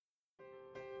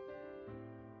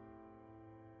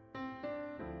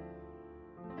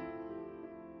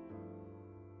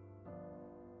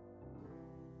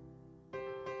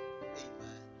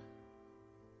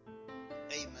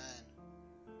Amen.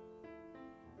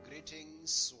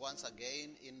 Greetings once again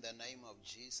in the name of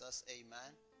Jesus.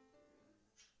 Amen.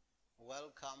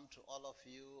 Welcome to all of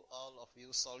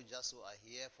you soldiers who are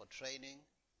here for training.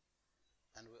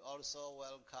 And we also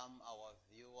welcome our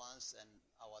viewers and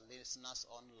our listeners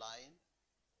online.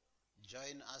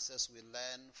 Join us as we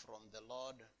learn from the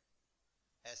Lord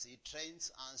as He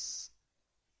trains us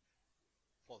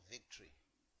for victory.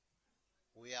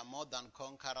 We are more than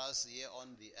conquerors here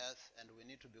on the earth, and we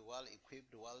need to be well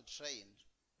equipped, well trained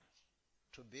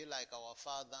to be like our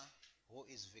Father who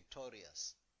is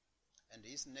victorious. And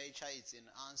His nature is in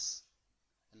us,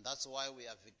 and that's why we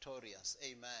are victorious.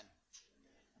 Amen.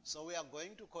 So we are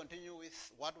going to continue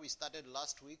with what we started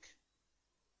last week,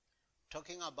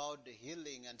 talking about the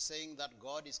healing and saying that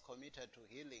God is committed to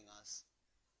healing us.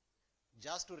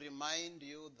 Just to remind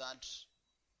you that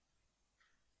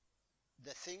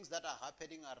the things that are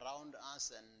happening around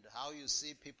us and how you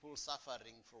see people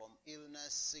suffering from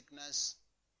illness, sickness,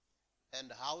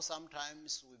 and how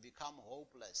sometimes we become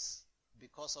hopeless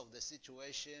because of the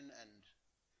situation and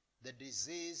the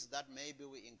disease that maybe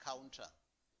we encounter.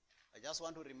 I just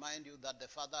want to remind you that the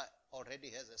Father already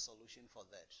has a solution for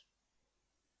that.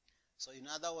 So in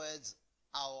other words,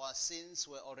 our sins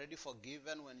were already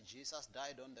forgiven when Jesus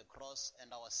died on the cross,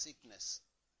 and our sickness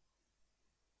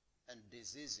and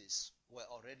diseases were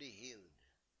already healed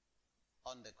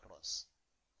on the cross.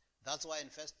 That's why in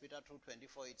 1 Peter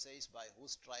 2:24 it says, by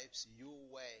whose stripes you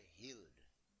were healed.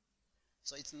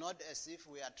 So it's not as if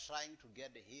we are trying to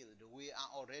get healed. We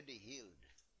are already healed.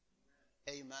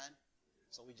 Amen.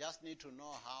 So we just need to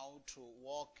know how to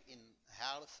walk in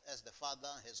health as the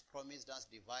Father has promised us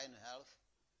divine health.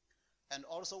 And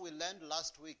also we learned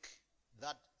last week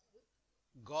that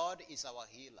God is our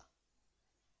healer.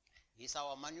 He's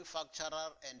our manufacturer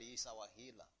and He is our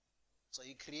healer. So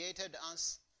He created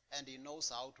us and He knows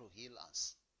how to heal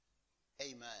us.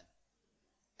 Amen.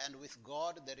 And with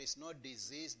God there is no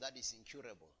disease that is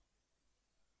incurable.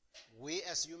 We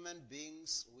as human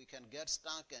beings, we can get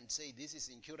stuck and say this is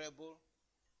incurable.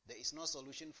 There is no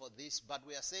solution for this, but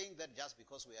we are saying that just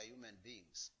because we are human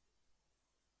beings.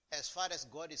 As far as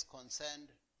God is concerned,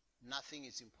 nothing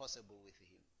is impossible with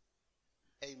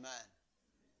Him. Amen.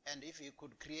 And if He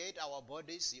could create our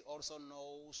bodies, He also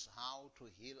knows how to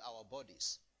heal our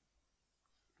bodies.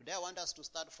 Today I want us to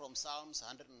start from Psalms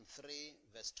 103,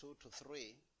 verse 2 to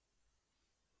 3.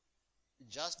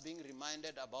 Just being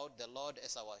reminded about the Lord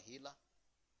as our healer.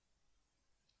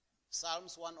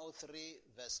 Psalms 103,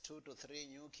 verse 2 to 3,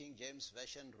 New King James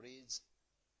Version reads,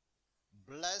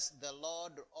 Bless the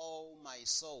Lord, O my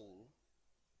soul,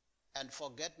 and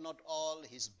forget not all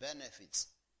His benefits,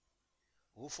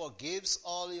 who forgives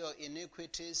all your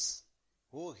iniquities,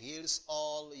 who heals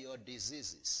all your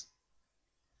diseases.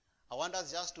 I want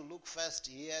us just to look first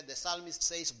here. The psalmist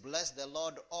says, Bless the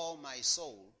Lord, O my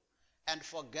soul, and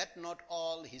forget not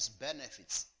all His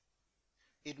benefits.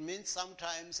 It means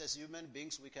sometimes as human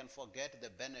beings we can forget the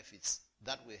benefits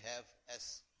that we have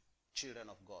as children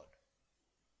of God.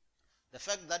 The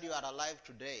fact that you are alive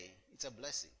today, it's a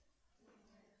blessing.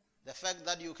 The fact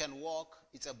that you can walk,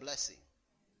 it's a blessing.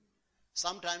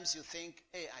 Sometimes you think,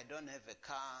 hey, I don't have a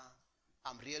car,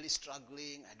 I'm really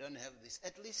struggling, I don't have this.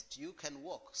 At least you can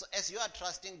walk. So as you are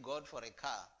trusting God for a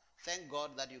car, thank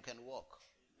God that you can walk.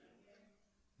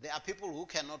 There are people who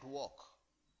cannot walk.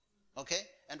 Okay?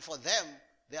 And for them,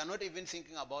 they are not even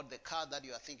thinking about the car that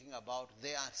you are thinking about.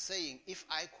 They are saying, if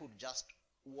I could just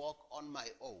walk on my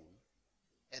own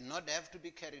and not have to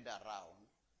be carried around.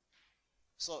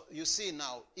 So you see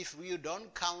now, if you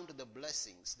don't count the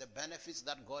blessings, the benefits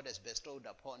that God has bestowed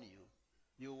upon you,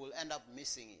 you will end up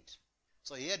missing it.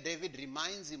 So here David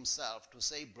reminds himself to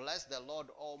say, Bless the Lord,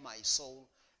 O my soul,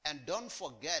 and don't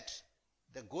forget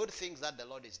the good things that the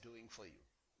Lord is doing for you.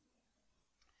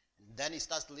 And then he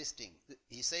starts listing.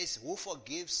 He says, who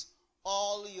forgives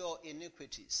all your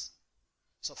iniquities.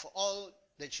 So for all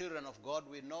the children of God,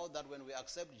 we know that when we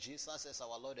accept Jesus as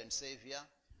our Lord and Savior,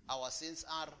 our sins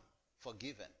are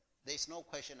forgiven. There is no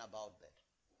question about that.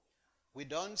 We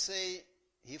don't say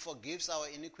He forgives our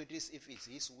iniquities if it's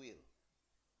His will.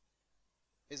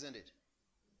 Isn't it?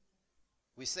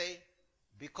 We say,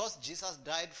 because Jesus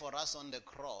died for us on the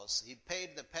cross, He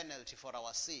paid the penalty for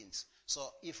our sins. So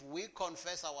if we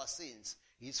confess our sins,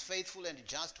 He is faithful and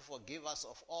just to forgive us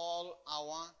of all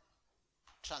our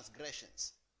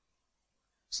transgressions.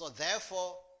 So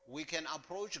therefore, we can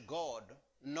approach God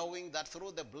knowing that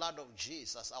through the blood of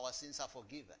Jesus, our sins are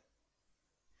forgiven.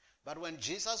 But when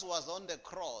Jesus was on the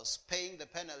cross paying the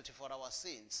penalty for our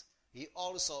sins, He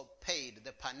also paid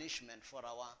the punishment for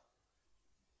our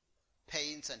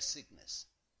pains and sickness.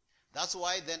 That's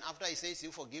why then after he says he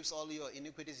forgives all your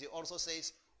iniquities, he also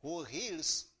says who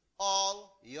heals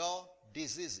all your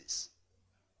diseases.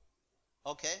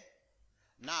 Okay?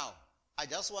 Now, I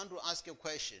just want to ask you a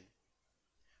question.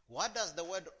 What does the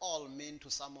word all mean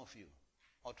to some of you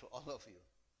or to all of you?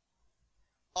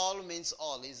 All means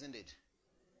all, isn't it?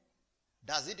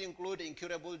 Does it include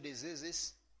incurable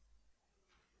diseases?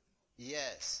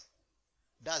 Yes.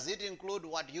 Does it include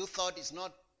what you thought is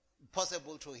not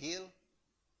possible to heal?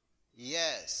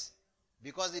 Yes.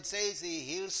 Because it says he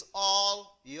heals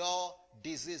all your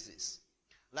diseases.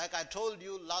 Like I told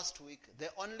you last week, the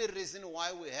only reason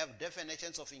why we have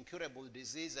definitions of incurable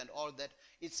disease and all that,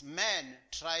 it's men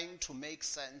trying to make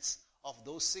sense of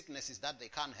those sicknesses that they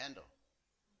can't handle.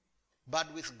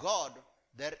 But with God,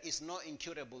 there is no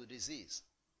incurable disease.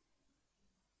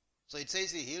 So it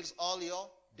says he heals all your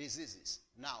diseases.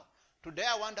 Now, today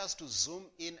I want us to zoom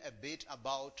in a bit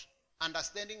about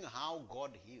understanding how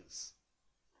God heals.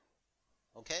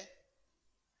 Okay?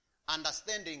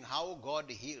 Understanding how God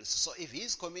heals. So if he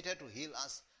is committed to heal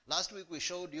us, last week we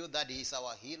showed you that he is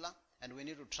our healer and we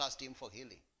need to trust him for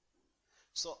healing.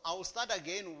 So I will start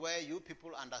again where you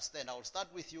people understand. I will start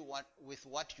with you with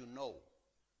what you know.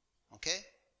 Okay?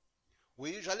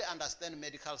 We usually understand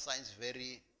medical science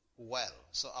very well.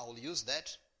 So I will use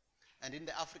that. And in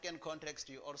the African context,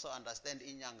 you also understand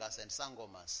Inyangas and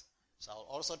Sangomas. So I will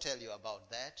also tell you about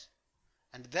that.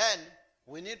 And then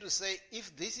we need to say,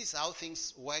 if this is how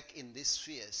things work in these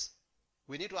spheres,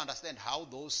 we need to understand how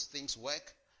those things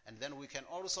work. And then we can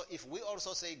also, if we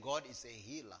also say God is a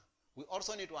healer, we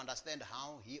also need to understand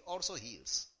how he also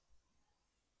heals.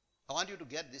 I want you to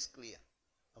get this clear.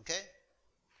 Okay?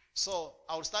 So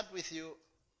I'll start with you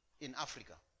in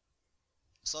Africa,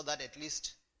 so that at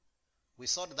least we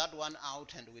sort that one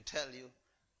out and we tell you,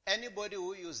 anybody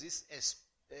who uses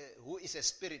who is a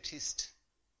spiritist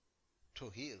to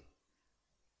heal,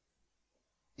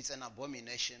 it's an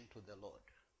abomination to the Lord.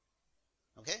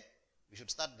 Okay? We should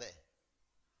start there.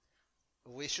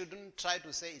 We shouldn't try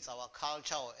to say it's our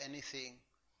culture or anything.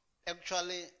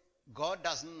 Actually, God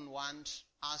doesn't want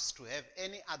us to have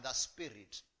any other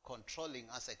spirit controlling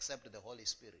us except the Holy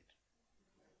Spirit.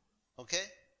 Okay?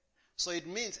 So it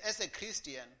means as a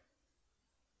Christian,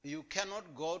 you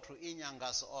cannot go to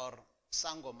Inyangas or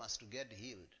Sangomas to get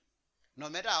healed. No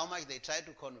matter how much they try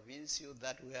to convince you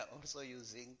that we are also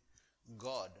using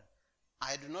God.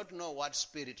 I do not know what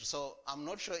spirit, so I'm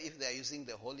not sure if they are using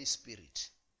the Holy Spirit.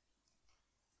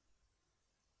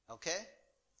 Okay?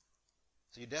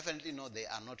 So you definitely know they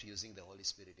are not using the Holy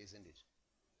Spirit, isn't it?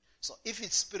 So if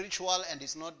it's spiritual and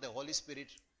it's not the Holy Spirit,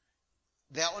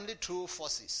 there are only two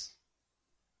forces.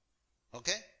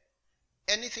 Okay?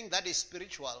 Anything that is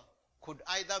spiritual could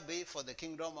either be for the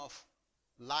kingdom of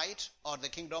light or the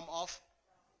kingdom of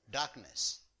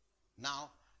darkness.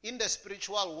 Now, in the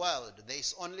spiritual world, there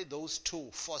is only those two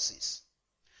forces.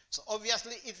 So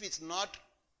obviously, if it's not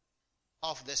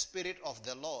of the Spirit of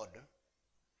the Lord,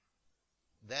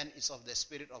 then it's of the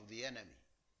spirit of the enemy.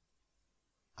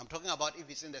 I'm talking about if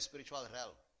it's in the spiritual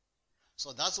realm.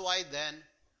 So that's why then,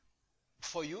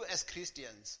 for you as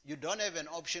Christians, you don't have an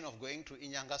option of going to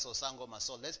Inyangas or Sangoma.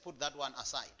 So let's put that one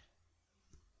aside.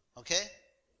 Okay?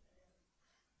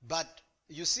 But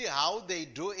you see how they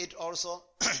do it also.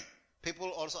 People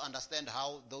also understand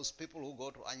how those people who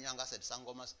go to Inyangas and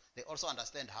Sangomas, they also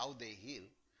understand how they heal.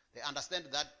 They understand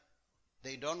that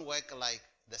they don't work like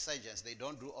the surgeons. They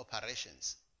don't do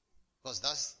operations. Because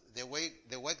that's the way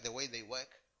they work, the way they work.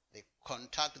 They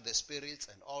contact the spirits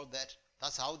and all that.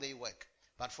 That's how they work.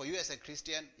 But for you as a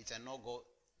Christian, it's a no-go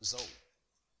zone.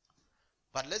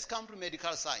 But let's come to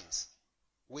medical science,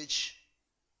 which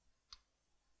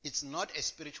it's not a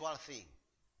spiritual thing.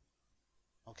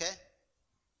 Okay?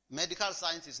 Medical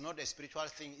science is not a spiritual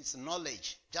thing, it's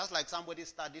knowledge. Just like somebody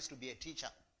studies to be a teacher.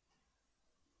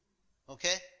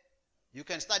 Okay? You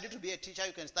can study to be a teacher,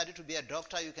 you can study to be a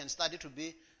doctor, you can study to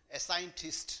be a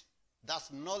scientist.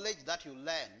 That's knowledge that you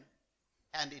learn,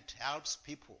 and it helps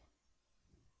people.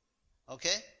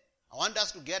 Okay? I want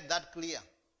us to get that clear.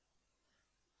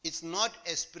 It's not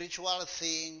a spiritual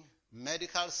thing.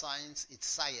 Medical science, it's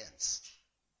science.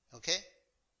 Okay?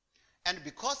 And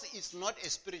because it's not a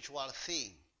spiritual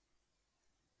thing,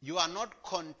 you are not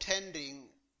contending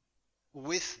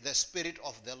with the Spirit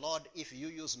of the Lord if you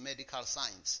use medical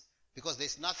science. Because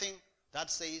there's nothing that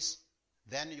says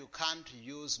then you can't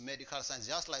use medical science.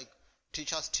 Just like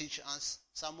teachers teach us,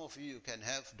 some of you can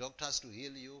have doctors to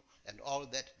heal you and all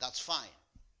that, that's fine.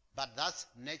 But that's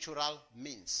natural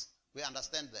means. We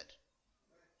understand that.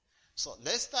 So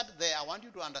let's start there. I want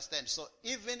you to understand. So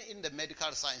even in the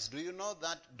medical science, do you know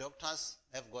that doctors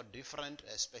have got different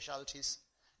specialties?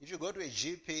 If you go to a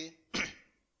GP,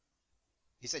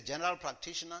 he's a general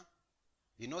practitioner.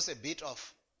 He knows a bit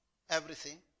of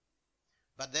everything.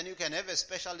 But then you can have a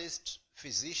specialist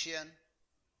physician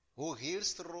who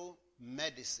heals through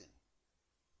medicine.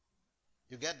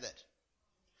 You get that?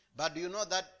 But do you know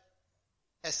that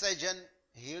a surgeon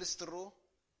heals through?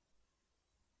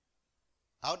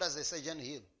 How does a surgeon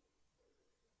heal?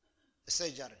 A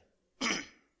surgery.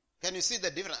 Can you see the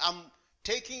difference? I'm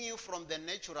taking you from the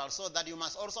natural so that you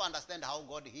must also understand how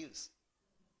God heals.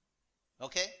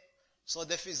 Okay? So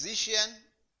the physician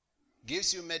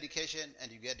gives you medication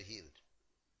and you get healed.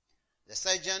 The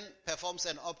surgeon performs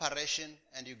an operation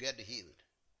and you get healed.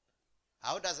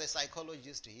 How does a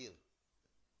psychologist heal?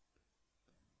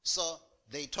 So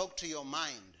they talk to your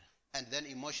mind and then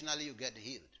emotionally you get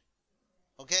healed.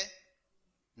 Okay?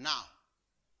 Now,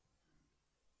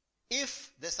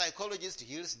 if the psychologist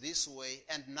heals this way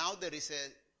and now there is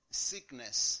a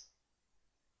sickness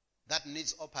that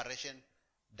needs operation,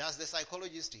 does the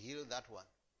psychologist heal that one?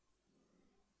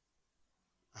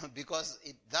 Because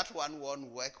that one won't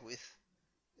work with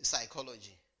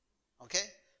psychology. Okay?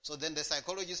 So then the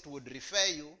psychologist would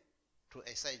refer you to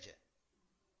a surgeon.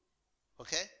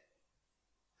 Okay?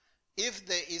 If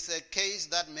there is a case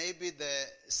that maybe the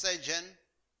surgeon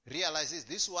realizes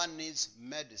this one needs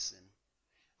medicine,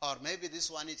 or maybe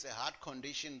this one is a heart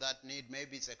condition that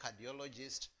maybe it's a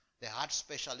cardiologist, the heart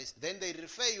specialist, then they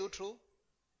refer you to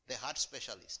the heart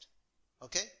specialist.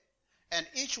 Okay? And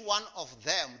each one of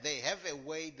them, they have a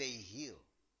way they heal.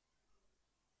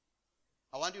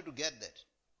 I want you to get that.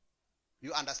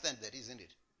 You understand that, isn't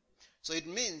it? So it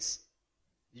means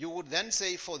you would then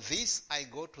say, for this I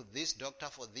go to this doctor,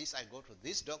 for this I go to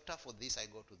this doctor, for this I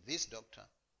go to this doctor.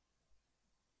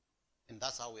 And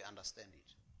that's how we understand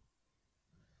it.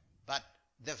 But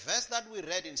the verse that we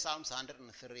read in Psalms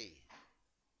 103,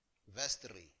 verse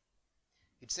 3,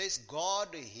 it says, God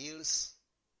heals.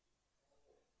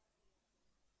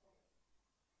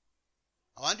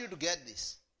 I want you to get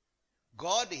this.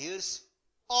 God heals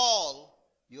all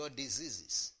your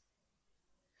diseases.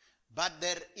 But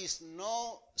there is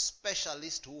no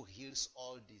specialist who heals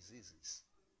all diseases.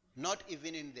 Not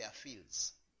even in their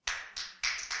fields.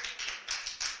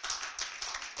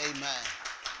 Amen.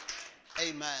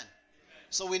 Amen.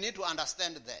 So we need to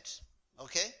understand that.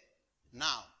 Okay?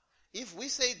 Now, if we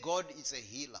say God is a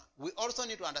healer, we also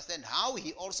need to understand how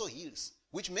he also heals,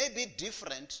 which may be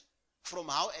different from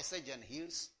how a surgeon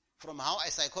heals, from how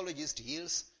a psychologist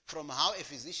heals, from how a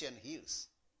physician heals.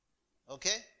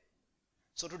 Okay?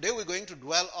 So today we're going to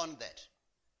dwell on that.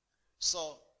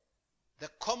 So there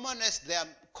are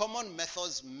common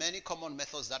methods, many common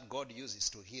methods that God uses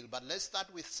to heal. But let's start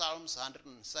with Psalms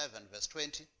 107, verse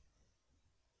 20.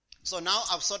 So now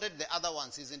I've sorted the other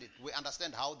ones, isn't it? We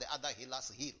understand how the other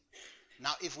healers heal.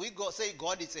 Now if we say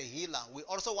God is a healer, we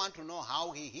also want to know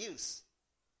how he heals.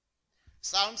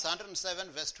 Psalms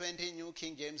 107, verse 20, New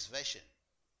King James Version.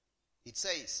 It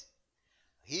says,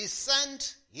 he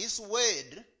sent his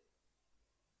word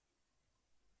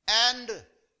and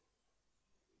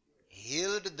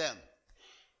healed them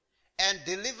and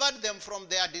delivered them from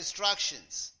their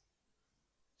distractions.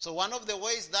 So one of the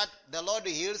ways that the Lord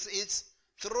heals is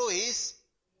through his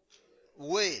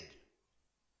word.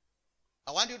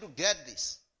 I want you to get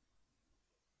this.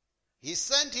 He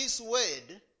sent his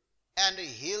word and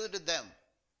healed them.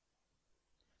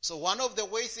 So one of the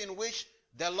ways in which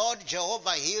the Lord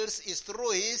Jehovah heals is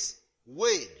through his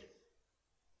word.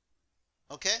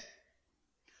 Okay?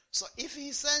 So if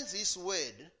he sends his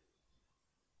word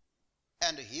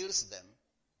and heals them,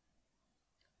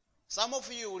 some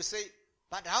of you will say,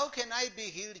 but how can I be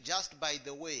healed just by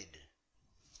the word?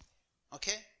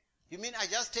 Okay? You mean I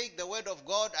just take the word of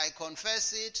God, I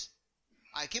confess it,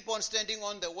 I keep on standing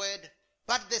on the word,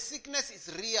 but the sickness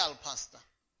is real, Pastor.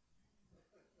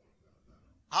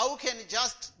 How can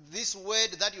just this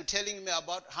word that you're telling me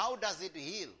about, how does it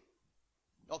heal?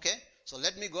 Okay? So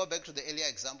let me go back to the earlier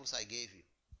examples I gave you.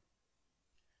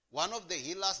 One of the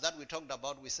healers that we talked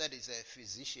about, we said is a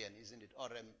physician, isn't it? Or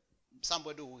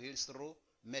somebody who heals through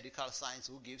medical science,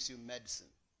 who gives you medicine.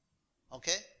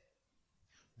 Okay?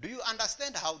 Do you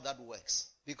understand how that works?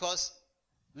 Because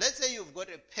let's say you've got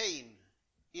a pain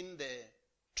in the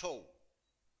toe,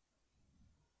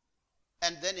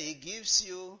 and then he gives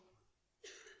you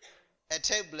a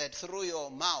tablet through your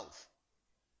mouth.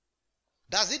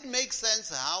 Does it make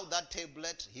sense how that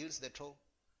tablet heals the toe?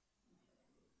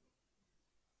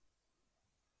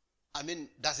 I mean,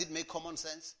 does it make common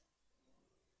sense?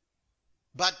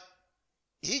 But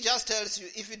he just tells you,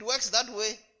 if it works that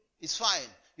way, it's fine.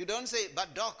 You don't say,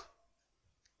 but doc,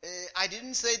 I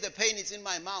didn't say the pain is in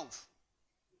my mouth.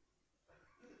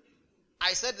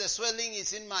 I said the swelling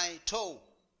is in my toe.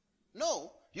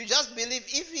 No, you just believe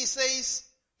if he says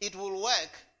it will work,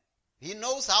 he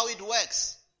knows how it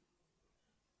works.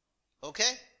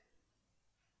 Okay?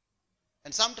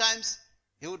 And sometimes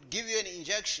he would give you an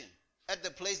injection at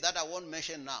the place that I won't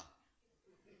mention now.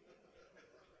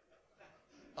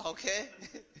 Okay?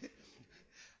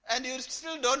 And you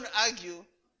still don't argue,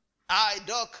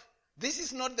 doc, this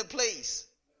is not the place.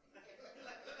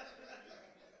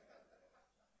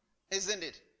 Isn't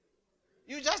it?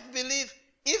 You just believe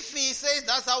if he says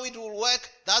that's how it will work,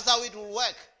 that's how it will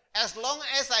work. As long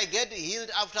as I get healed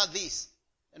after this.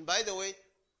 And by the way,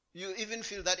 you even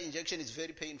feel that injection is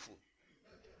very painful.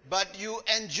 But you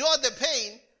enjoy the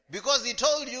pain because he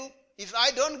told you, if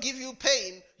I don't give you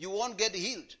pain, you won't get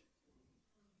healed.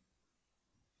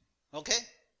 Okay?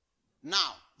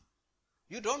 Now,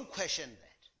 you don't question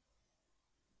that.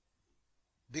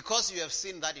 Because you have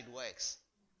seen that it works.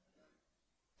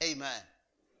 Amen.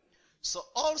 So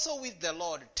also with the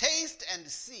Lord, taste and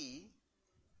see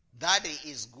that he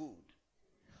is good.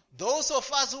 Those of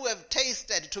us who have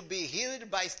tasted to be healed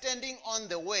by standing on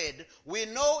the word, we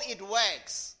know it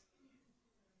works.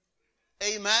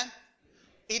 Amen.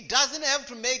 It doesn't have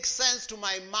to make sense to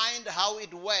my mind how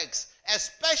it works,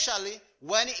 especially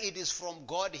when it is from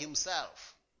God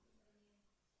himself.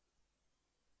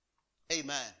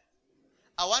 Amen.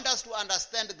 I want us to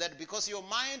understand that because your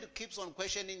mind keeps on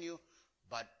questioning you,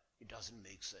 but it doesn't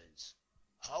make sense.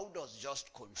 How does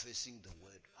just confessing the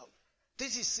word?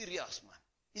 This is serious, man.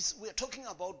 We're talking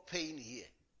about pain here.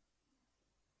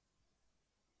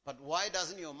 But why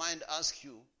doesn't your mind ask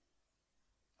you,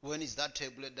 when is that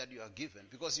tablet that you are given?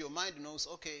 Because your mind knows,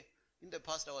 okay, in the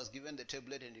past I was given the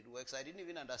tablet and it works. I didn't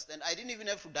even understand. I didn't even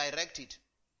have to direct it.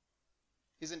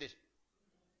 Isn't it?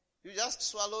 You just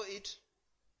swallow it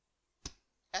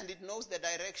and it knows the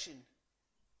direction.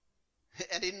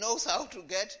 And it knows how to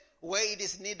get where it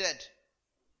is needed.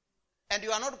 And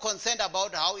you are not concerned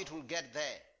about how it will get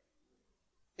there.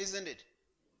 Isn't it?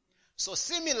 So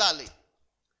similarly,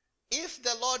 if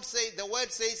the Lord says, the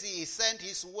word says he sent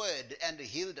his word and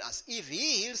healed us. If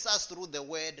he heals us through the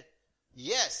word,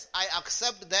 yes, I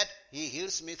accept that he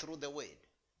heals me through the word.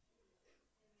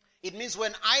 It means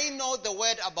when I know the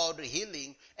word about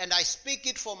healing and I speak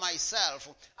it for myself,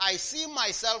 I see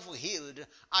myself healed.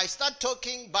 I start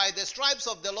talking, by the stripes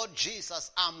of the Lord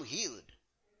Jesus, I'm healed.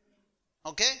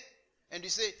 Okay? And you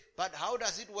say, but how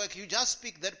does it work? You just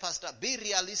speak that, Pastor. Be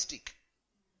realistic.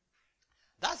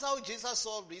 That's how Jesus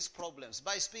solved his problems,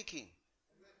 by speaking.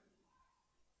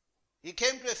 He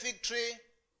came to a fig tree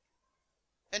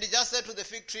and he just said to the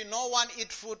fig tree, no one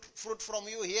eat fruit from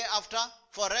you hereafter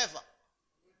forever.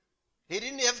 He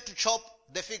didn't have to chop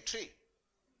the fig tree.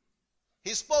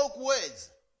 He spoke words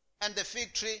and the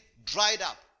fig tree dried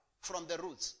up from the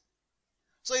roots.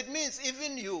 So it means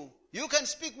even you can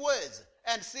speak words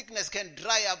and sickness can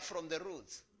dry up from the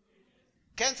roots.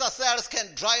 Cancer cells can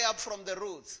dry up from the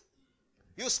roots.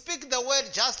 You speak the word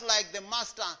just like the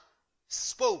master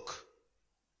spoke.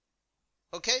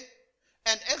 Okay?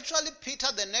 And actually Peter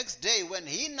the next day, when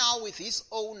he now with his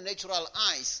own natural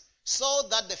eyes saw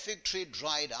that the fig tree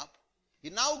dried up, he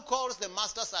now calls the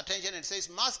master's attention and says,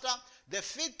 Master, the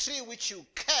fig tree which you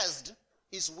cursed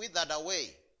is withered away.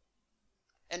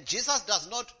 And Jesus does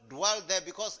not dwell there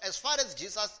because as far as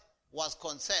Jesus was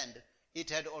concerned, it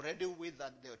had already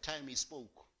withered the time he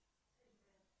spoke.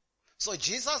 So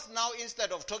Jesus now,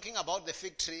 instead of talking about the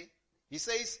fig tree, he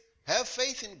says, have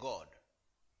faith in God.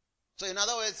 So in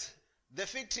other words, the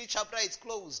fig tree chapter is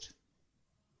closed.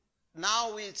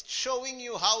 Now it's showing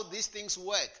you how these things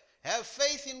work. Have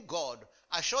faith in God.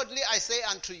 Assuredly I say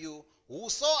unto you,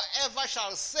 whosoever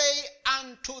shall say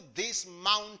unto this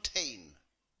mountain,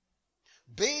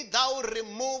 be thou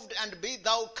removed and be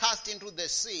thou cast into the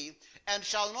sea, and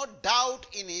shall not doubt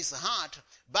in his heart,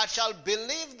 but shall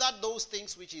believe that those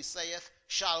things which he saith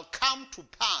shall come to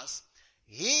pass,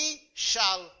 he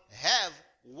shall have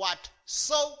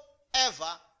whatsoever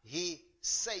he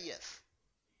saith.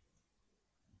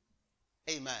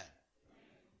 Amen.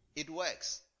 It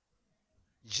works.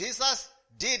 Jesus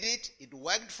did it. It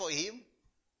worked for him.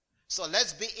 So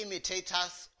let's be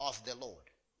imitators of the Lord.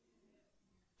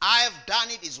 I have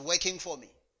done it. It's working for me.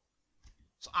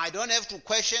 So I don't have to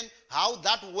question how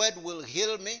that word will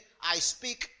heal me. I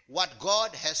speak what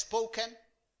God has spoken.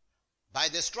 By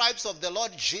the stripes of the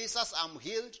Lord Jesus, I'm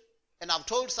healed. And I've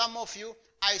told some of you,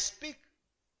 I speak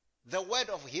the word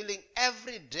of healing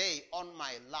every day on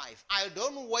my life. I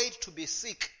don't wait to be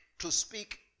sick to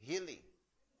speak healing.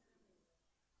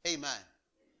 Amen.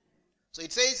 So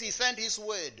it says he sent his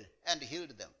word and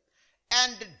healed them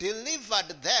and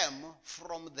delivered them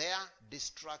from their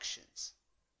destructions.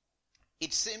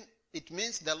 it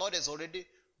means the Lord has already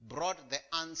brought the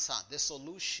answer, the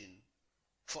solution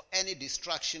for any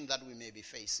distraction that we may be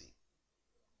facing.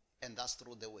 And that's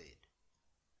through the word.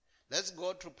 Let's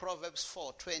go to Proverbs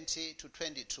 4:20 to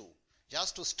 22.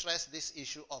 Just to stress this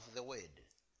issue of the word,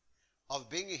 of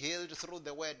being healed through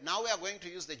the word. Now we are going to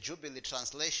use the Jubilee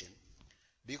translation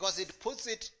because it puts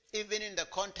it even in the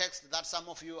context that some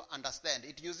of you understand.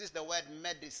 It uses the word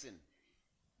medicine.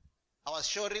 I was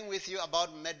sharing with you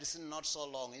about medicine not so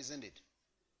long, isn't it?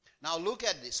 Now look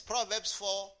at this. Proverbs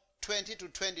 4:20 to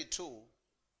 22.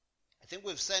 I think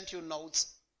we've sent you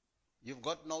notes. You've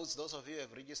got notes. Those of you who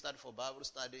have registered for Bible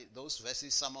study, those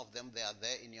verses, some of them, they are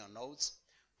there in your notes.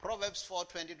 Proverbs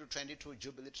 4:20 to 22,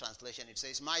 Jubilee translation. It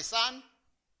says, "My son,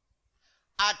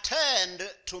 attend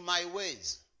to my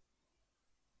ways."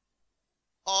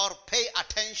 Or pay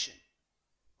attention.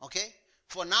 Okay?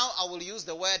 For now, I will use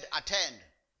the word attend.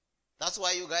 That's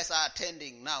why you guys are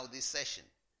attending now this session.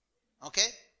 Okay?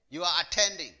 You are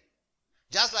attending.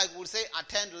 Just like we'll say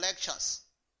attend lectures.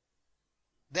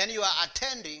 Then you are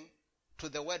attending to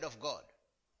the word of God.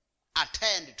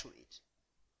 Attend to it.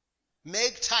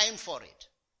 Make time for it.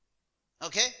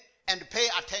 Okay? And pay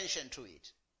attention to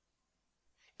it.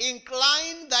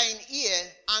 Incline thine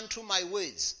ear unto my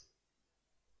ways.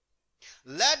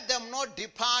 Let them not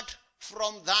depart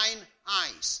from thine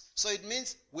eyes. So it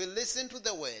means we listen to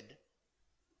the word.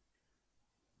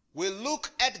 We look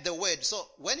at the word.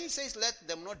 So when he says let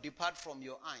them not depart from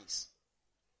your eyes,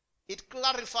 it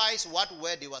clarifies what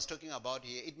word he was talking about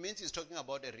here. It means he's talking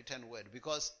about a written word,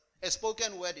 because a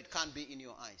spoken word, it can't be in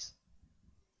your eyes.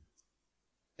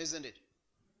 Isn't it?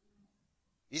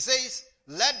 He says,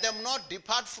 let them not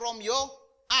depart from your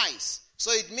eyes.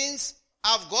 So it means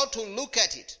I've got to look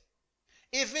at it.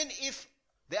 Even if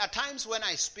there are times when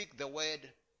I speak the word,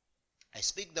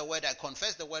 I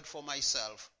confess the word for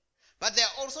myself. But there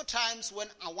are also times when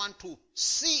I want to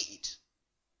see it.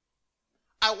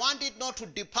 I want it not to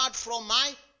depart from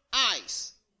my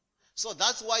eyes. So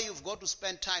that's why you've got to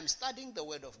spend time studying the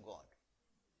word of God.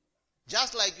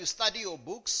 Just like you study your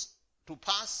books to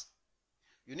pass,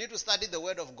 you need to study the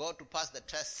word of God to pass the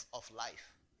tests of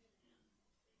life.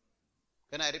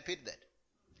 Can I repeat that?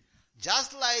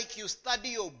 Just like you study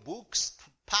your books to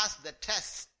pass the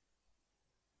tests,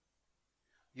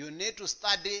 you need to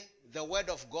study the word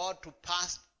of God to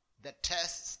pass the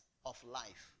tests of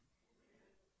life.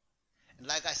 And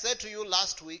like I said to you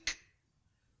last week,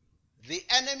 the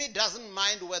enemy doesn't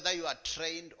mind whether you are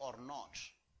trained or not.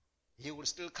 He will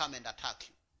still come and attack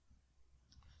you.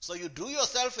 So you do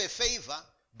yourself a favor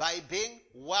by being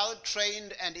well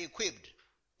trained and equipped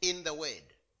in the word.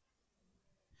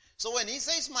 So when he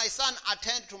says, my son,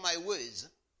 attend to my words,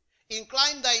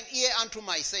 incline thine ear unto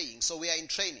my saying. So we are in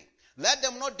training. Let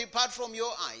them not depart from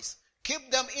your eyes.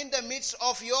 Keep them in the midst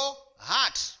of your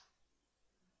heart.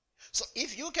 So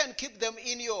if you can keep them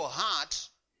in your heart,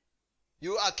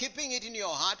 you are keeping it in your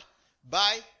heart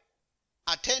by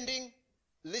attending,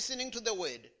 listening to the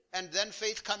word, and then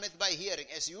faith cometh by hearing.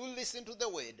 As you listen to the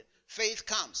word, faith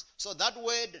comes. So that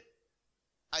word,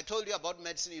 I told you about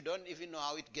medicine, you don't even know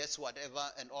how it gets whatever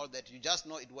and all that. You just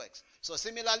know it works. So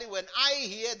similarly, when I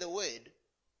hear the word,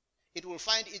 it will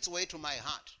find its way to my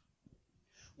heart.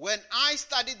 When I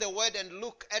study the word and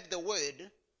look at the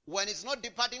word, when it's not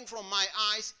departing from my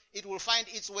eyes, it will find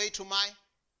its way to my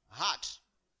heart.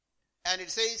 And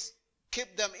it says,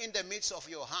 keep them in the midst of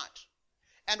your heart.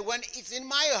 And when it's in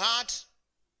my heart,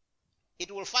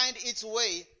 it will find its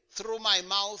way through my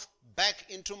mouth back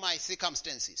into my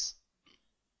circumstances.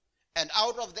 And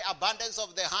out of the abundance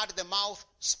of the heart, the mouth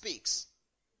speaks.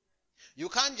 You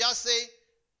can't just say,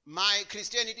 my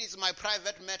Christianity is my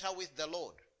private matter with the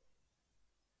Lord.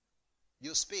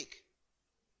 You speak.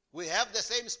 We have the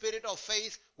same spirit of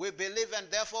faith. We believe and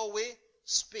therefore we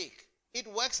speak. It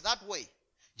works that way.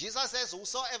 Jesus says,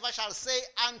 whosoever shall say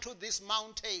unto this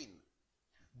mountain,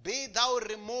 be thou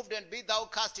removed and be thou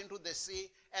cast into the sea,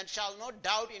 and shall not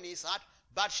doubt in his heart,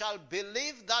 but shall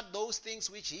believe that those things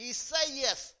which he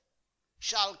saith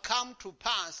shall come to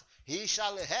pass, he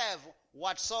shall have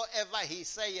whatsoever he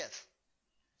saith.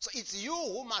 So it's you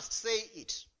who must say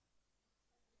it.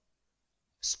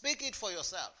 Speak it for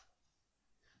yourself.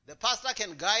 The pastor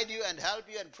can guide you and help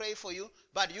you and pray for you,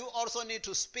 but you also need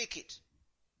to speak it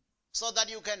so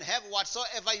that you can have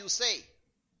whatsoever you say.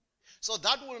 So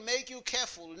that will make you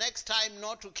careful next time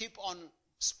not to keep on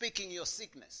speaking your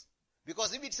sickness.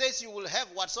 Because if it says you will have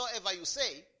whatsoever you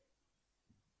say,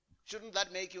 shouldn't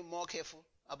that make you more careful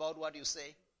about what you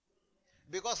say?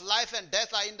 Because life and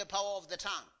death are in the power of the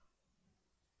tongue.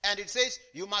 And it says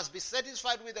you must be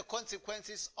satisfied with the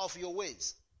consequences of your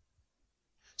ways.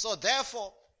 So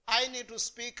therefore, I need to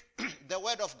speak the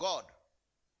word of God.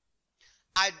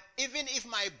 Even if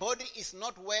my body is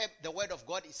not where the word of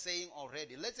God is saying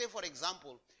already. Let's say, for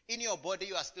example, in your body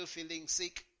you are still feeling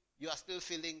sick. You are still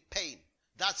feeling pain.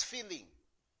 That's feeling.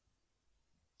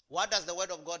 What does the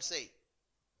word of God say?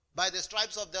 By the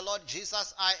stripes of the Lord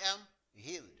Jesus, I am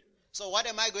healed. So what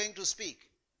am I going to speak?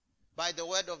 By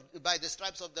the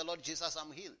stripes of the Lord Jesus,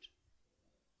 I'm healed.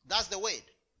 That's the word.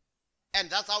 And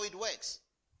that's how it works.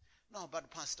 No, but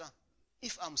Pastor,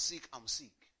 if I'm sick, I'm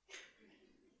sick.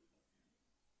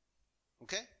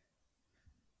 Okay?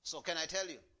 So can I tell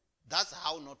you? That's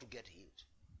how not to get healed.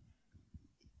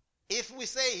 If we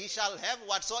say he shall have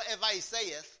whatsoever he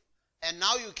saith, and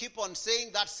now you keep on saying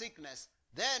that sickness,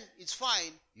 then it's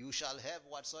fine. You shall have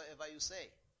whatsoever you say.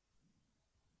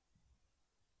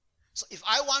 So if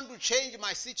I want to change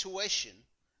my situation,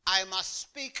 I must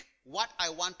speak what I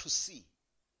want to see.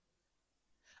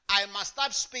 I must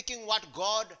start speaking what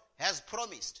God has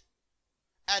promised.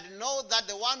 And know that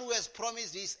the one who has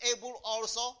promised is able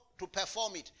also to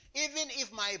perform it. Even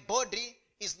if my body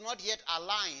is not yet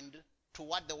aligned to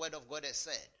what the word of God has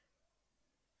said.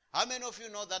 How many of you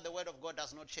know that the word of God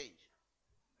does not change?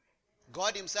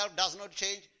 God himself does not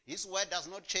change. His word does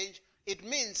not change. It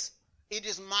means it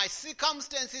is my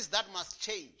circumstances that must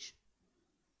change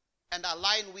and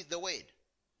align with the word.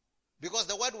 Because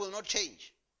the word will not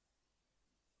change.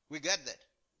 We get that.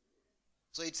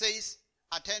 So it says,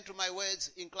 attend to my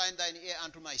words, incline thine ear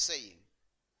unto my saying.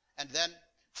 And then,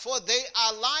 for they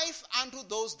are life unto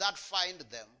those that find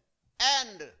them,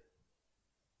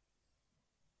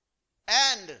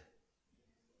 and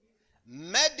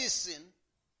medicine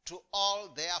to all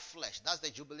their flesh. That's the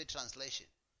Jubilee translation.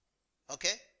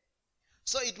 Okay?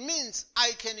 So it means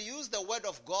I can use the word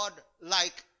of God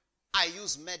like I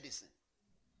use medicine.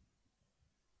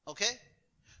 Okay?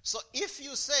 So if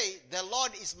you say, the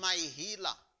Lord is my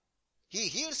healer, he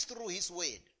heals through his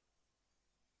word.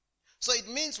 So it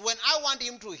means when I want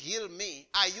him to heal me,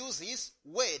 I use his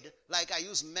word like I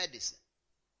use medicine.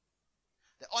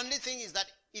 The only thing is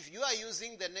that if you are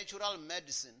using the natural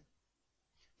medicine,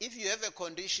 if you have a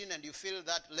condition and you feel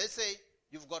that, let's say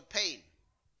you've got pain,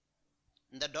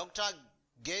 and the doctor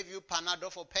gave you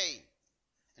Panadol for pain,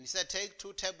 and he said take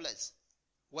 2 tablets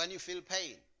when you feel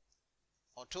pain,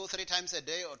 or 2-3 times a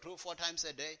day, or 2-4 times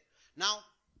a day. Now,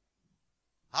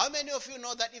 how many of you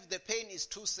know that if the pain is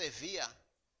too severe,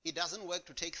 it doesn't work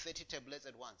to take 30 tablets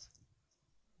at once?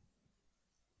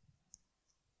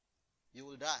 You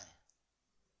will die.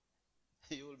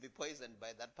 You will be poisoned by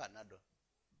that Panadol.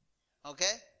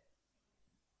 Okay?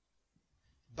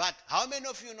 But how many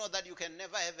of you know that you can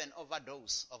never have an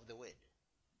overdose of the word?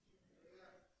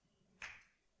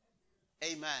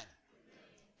 Amen.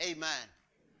 Amen.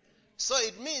 So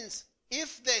it means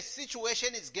if the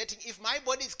situation is if my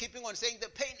body is keeping on saying the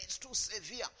pain is too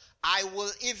severe, I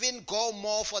will even go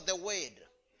more for the word.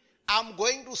 I'm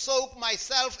going to soak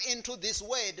myself into this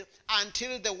word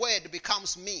until the word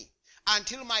becomes me.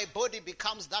 Until my body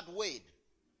becomes that word.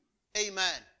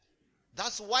 Amen.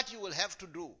 That's what you will have to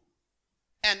do.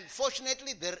 And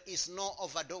fortunately, there is no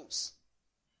overdose.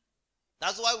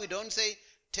 That's why we don't say,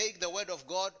 take the word of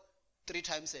God 3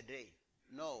 times a day.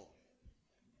 No.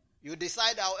 You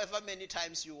decide however many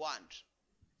times you want.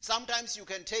 Sometimes you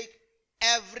can take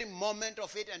every moment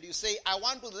of it and you say, I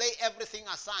want to lay everything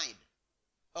aside.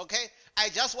 Okay? I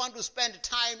just want to spend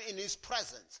time in his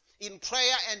presence, in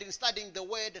prayer and in studying the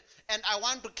word, and I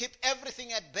want to keep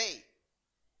everything at bay.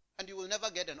 And you will never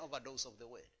get an overdose of the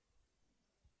word.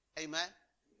 Amen?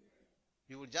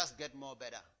 You will just get more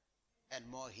better and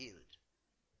more healed.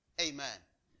 Amen.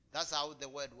 That's how the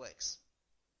word works.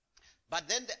 But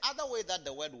then the other way that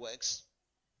the word works,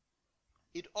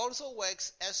 it also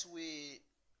works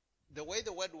the way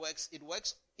the word works, it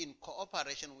works in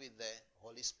cooperation with the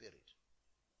Holy Spirit.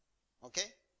 Okay?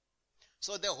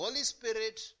 So the Holy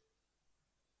Spirit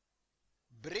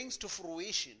brings to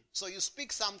fruition. So you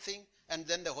speak something and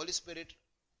then the Holy Spirit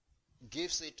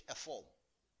gives it a form.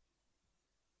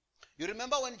 You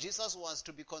remember when Jesus was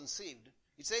to be conceived,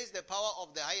 it says the power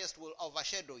of the highest will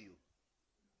overshadow you.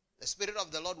 The Spirit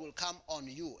of the Lord will come on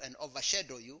you and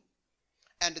overshadow you.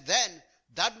 And then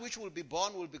that which will be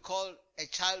born will be called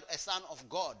a son of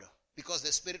God, because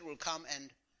the Spirit will come and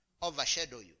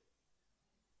overshadow you.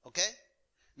 Okay?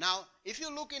 Now, if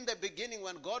you look in the beginning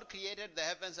when God created the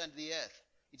heavens and the earth,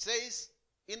 it says,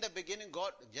 in the beginning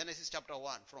God, Genesis chapter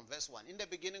 1 from verse 1, in the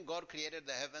beginning God created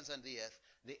the heavens and the earth.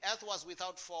 The earth was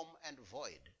without form and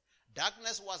void.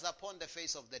 Darkness was upon the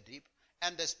face of the deep,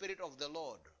 and the Spirit of the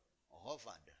Lord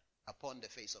hovered upon the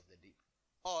face of the deep.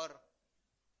 Or,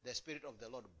 the Spirit of the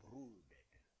Lord brooded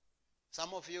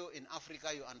Some of you in Africa,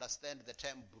 you understand the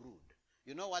term brood.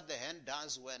 You know what the hen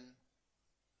does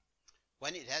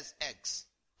when it has eggs?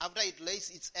 After it lays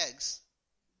its eggs,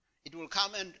 it will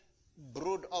come and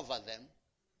brood over them.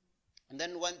 And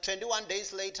then 21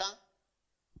 days later,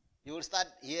 you will start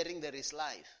hearing there is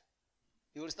life.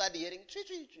 You will start hearing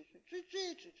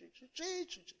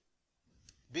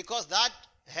because that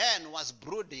hen was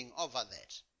brooding over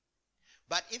that.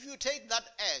 But if you take that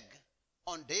egg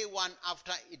on day one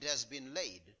after it has been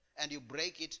laid and you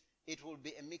break it, it will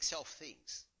be a mixture of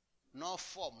things. No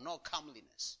form, no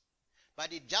comeliness.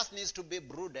 But it just needs to be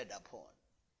brooded upon.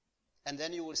 And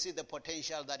then you will see the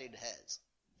potential that it has.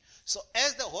 So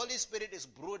as the Holy Spirit is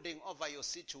brooding over your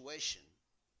situation,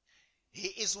 He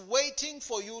is waiting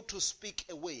for you to speak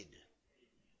a word.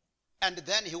 And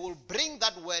then He will bring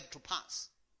that word to pass.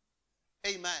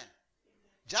 Amen.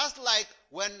 Just like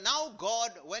when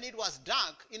it was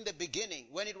dark in the beginning,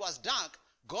 when it was dark,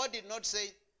 God did not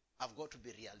say, I've got to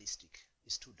be realistic.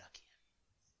 It's too dark here.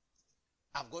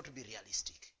 I've got to be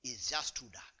realistic. It's just too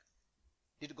dark.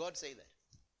 Did God say that?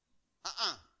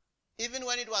 Even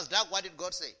when it was dark, what did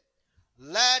God say?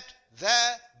 Let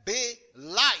there be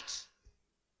light.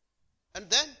 And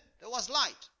then there was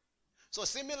light. So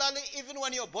similarly, even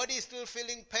when your body is still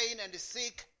feeling pain and is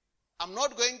sick, I'm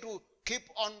not going to keep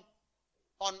on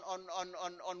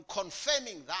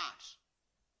confirming that.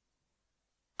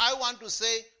 I want to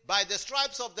say, by the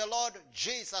stripes of the Lord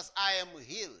Jesus, I am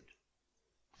healed.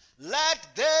 Let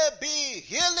there be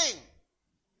healing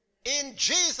in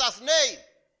Jesus' name.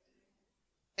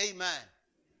 Amen.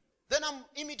 Then I'm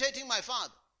imitating my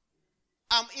Father.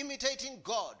 I'm imitating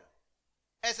God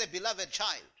as a beloved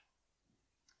child.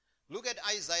 Look at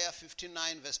Isaiah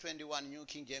 59 verse 21, New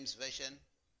King James Version.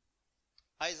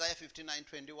 Isaiah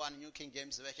 59:21, New King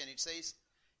James Version. It says,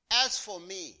 as for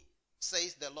me,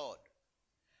 says the Lord,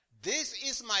 this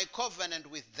is my covenant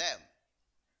with them.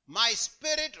 My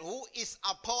spirit who is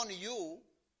upon you,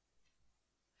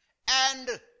 and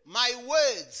my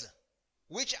words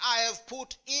which I have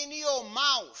put in your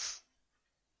mouth.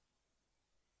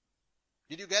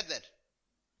 Did you get that?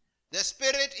 The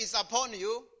Spirit is upon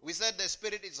you. We said the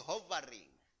Spirit is hovering.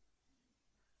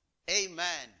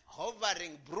 Amen.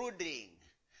 Hovering, brooding,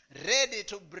 ready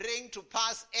to bring to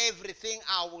pass everything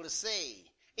I will say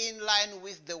in line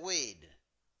with the word.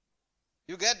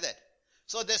 You get that?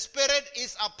 So the Spirit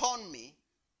is upon me.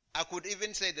 I could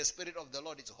even say the Spirit of the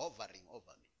Lord is hovering over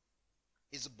me.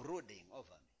 It's brooding over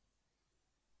me.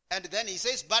 And then he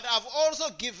says, but I've also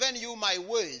given you my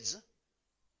words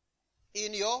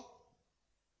in your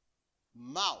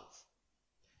mouth.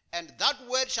 And that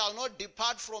word shall not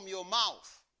depart from your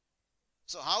mouth.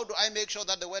 So how do I make sure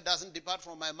that the word doesn't depart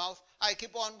from my mouth? I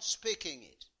keep on speaking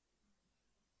it.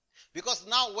 Because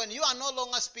now when you are no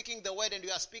longer speaking the word and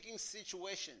you are speaking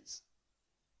situations,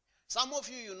 some of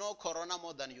you know corona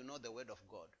more than you know the word of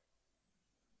God.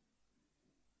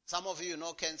 Some of you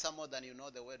know cancer more than you know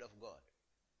the word of God.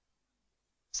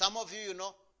 Some of you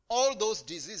know all those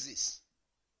diseases.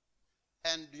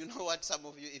 And you know what some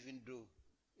of you even do?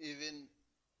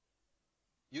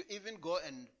 You even go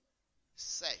and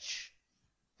search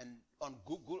and on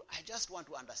Google. I just want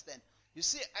to understand. You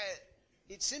see,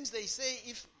 it seems they say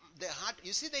if the heart,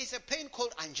 you see there is a pain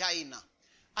called angina.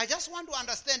 I just want to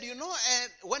understand,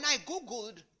 when I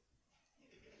Googled,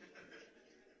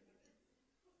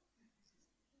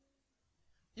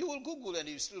 you will Google and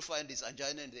you still find this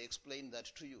angina and they explain that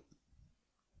to you.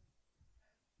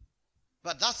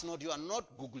 But you are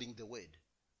not Googling the word.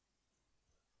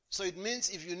 So it means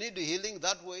if you need healing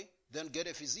that way, then get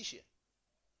a physician.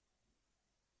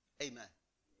 Amen.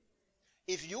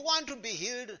 If you want to be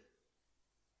healed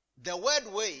the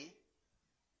word way,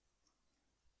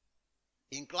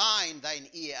 incline thine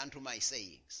ear unto my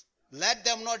sayings. Let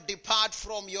them not depart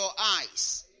from your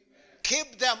eyes. Amen.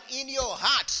 Keep them in your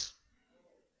heart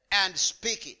and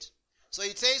speak it. So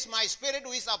it says, my spirit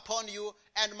who is upon you,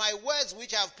 and my words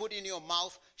which I have put in your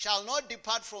mouth shall not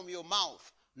depart from your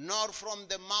mouth, nor from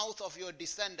the mouth of your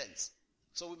descendants.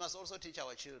 So we must also teach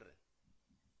our children.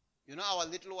 Our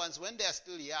little ones, when they are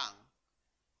still young,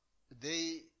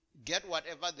 they get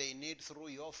whatever they need through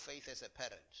your faith as a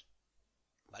parent.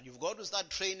 But you've got to start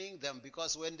training them,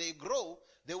 because when they grow,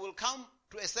 they will come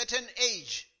to a certain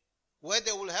age where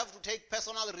they will have to take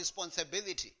personal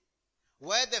responsibility,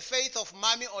 where the faith of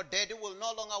mommy or daddy will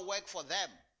no longer work for them.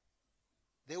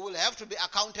 They will have to be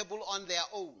accountable on their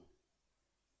own.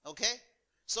 Okay?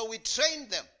 So we train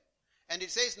them. And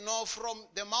it says, no, from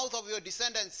the mouth of your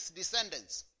descendants,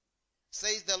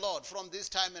 says the Lord, from this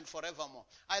time and forevermore.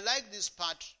 I like this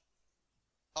part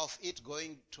of it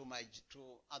going to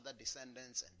other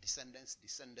descendants and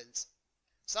descendants.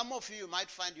 Some of you might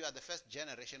find you are the first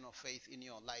generation of faith in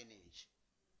your lineage.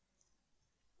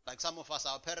 Like some of us,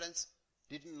 our parents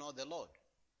didn't know the Lord.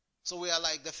 So we are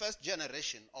like the first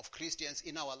generation of Christians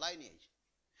in our lineage.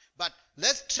 But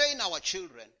let's train our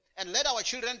children, and let our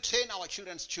children train our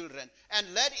children's children,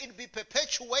 and let it be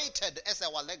perpetuated as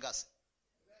our legacy.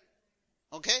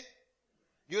 Okay?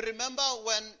 You remember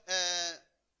when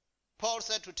Paul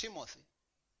said to Timothy,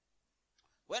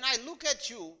 when I look at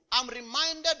you, I'm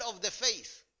reminded of the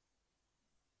faith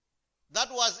that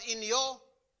was in your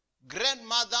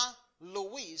grandmother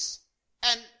Louise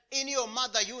and in your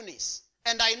mother Eunice.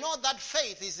 And I know that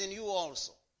faith is in you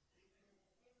also.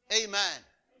 Amen.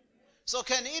 So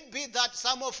can it be that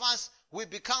some of us, we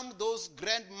become those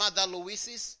grandmother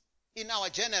Louises in our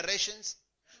generations?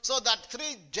 So that 3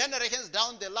 generations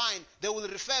down the line, they will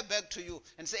refer back to you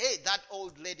and say, hey, that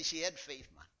old lady, she had faith,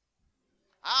 man.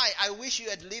 I wish you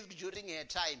had lived during her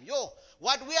time.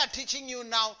 What we are teaching you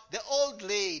now, the old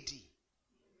lady.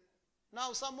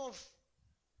 Now some of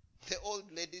the old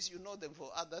ladies, you know them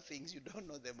for other things. You don't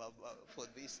know them for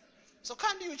this. So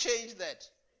can't you change that?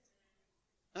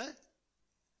 Huh?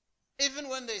 Even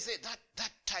when they say,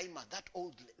 that timer, that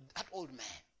old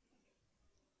man.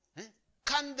 Huh?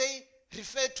 Can they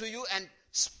refer to you and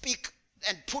speak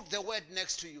and put the word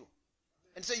next to you?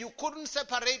 And say you couldn't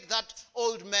separate that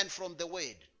old man from the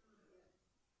word.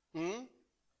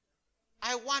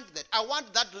 I want that. I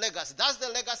want that legacy. That's the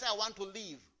legacy I want to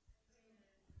leave.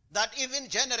 That even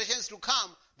generations to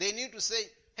come, they need to say,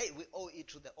 hey, we owe it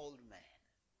to the old man.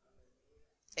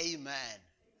 Amen.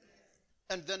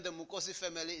 And then the Mukosi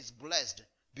family is blessed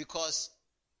because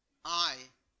I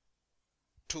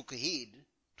took heed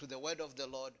to the word of the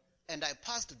Lord and I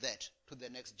passed that to the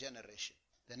next generation.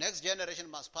 The next generation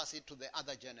must pass it to the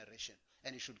other generation,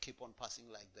 and it should keep on passing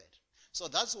like that. So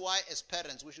that's why as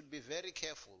parents we should be very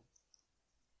careful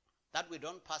that we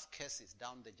don't pass curses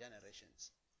down the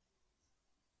generations.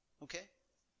 Okay?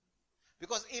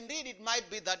 Because indeed it might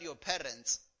be that your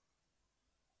parents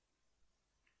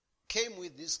came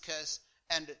with this curse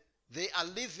and they are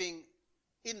living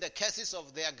in the curses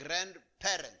of their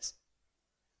grandparents.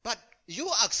 But you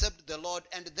accept the Lord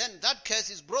and then that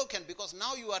curse is broken because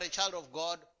now you are a child of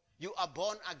God. You are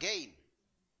born again.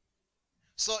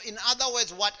 So in other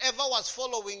words, whatever was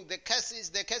following the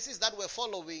curses that were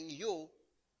following you,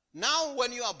 now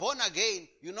when you are born again,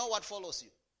 you know what follows you.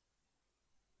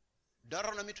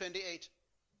 Deuteronomy 28,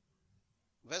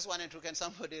 verse 1 and 2. Can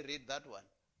somebody read that one?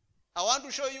 I want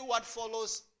to show you what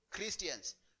follows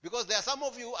Christians. Because there are some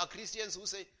of you who are Christians who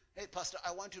say, hey, Pastor,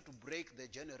 I want you to break the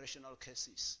generational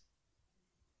curses.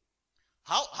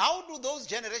 How do those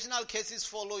generational curses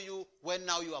follow you when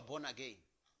now you are born again?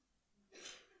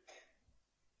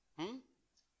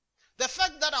 The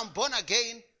fact that I'm born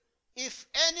again, if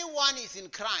anyone is in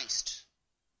Christ,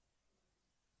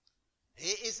 he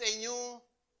is a new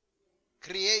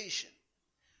creation.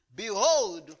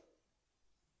 Behold,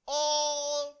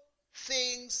 all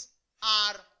things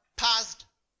are passed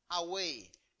away,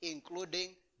 including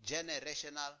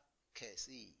generational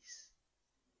curses.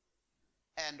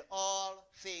 And all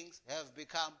things have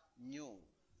become new.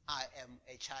 I am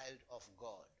a child of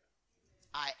God.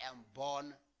 I am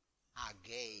born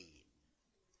again.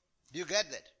 Do you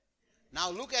get that? Now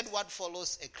look at what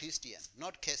follows a Christian,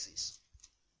 not curses.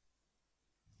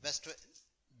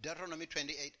 Deuteronomy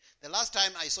 28. The last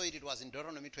time I saw it, it was in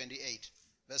Deuteronomy 28,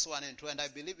 verse 1 and 2, and I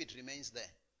believe it remains there.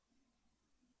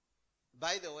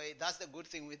 By the way, that's the good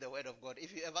thing with the word of God.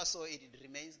 If you ever saw it, it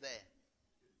remains there.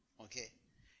 Okay.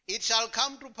 It shall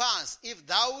come to pass, if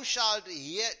thou shalt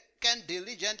hearken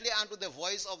diligently unto the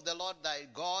voice of the Lord thy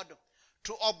God,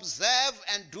 to observe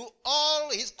and do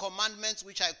all his commandments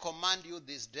which I command you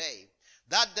this day,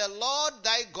 that the Lord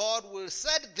thy God will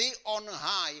set thee on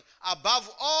high above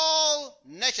all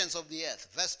nations of the earth.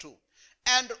 Verse 2.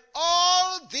 And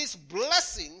all these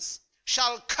blessings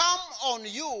shall come on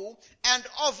you and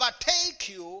overtake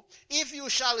you if you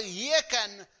shall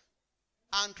hearken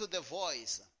unto the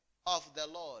voice of the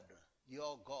Lord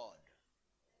your God.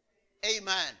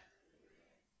 Amen.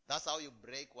 That's how you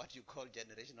break what you call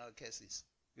generational curses.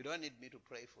 You don't need me to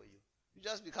pray for you. You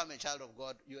just become a child of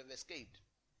God. You have escaped.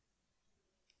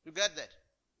 You get that?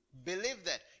 Believe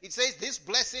that. It says these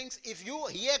blessings, if you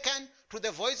hearken to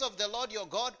the voice of the Lord your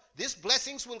God, these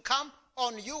blessings will come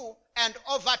on you and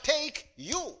overtake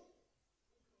you.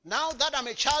 Now that I'm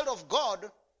a child of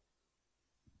God,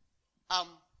 I'm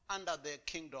under the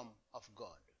kingdom of God.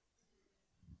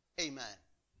 Amen.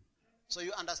 So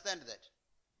you understand that?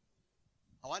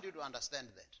 I want you to understand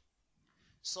that.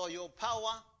 So your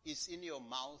power is in your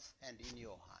mouth and in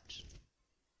your heart.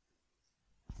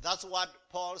 That's what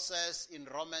Paul says in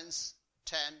Romans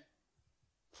 10,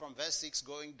 from verse 6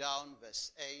 going down,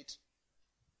 verse 8.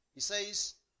 He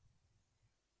says,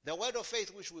 the word of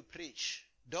faith which we preach,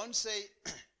 don't say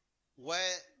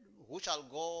who shall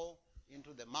go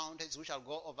into the mountains, who shall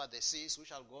go over the seas, who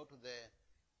shall go to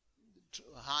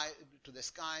the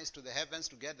skies, to the heavens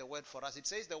to get the word for us. It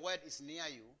says the word is near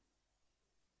you,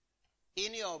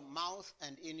 in your mouth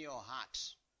and in your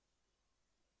heart.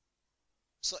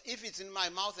 So if it's in my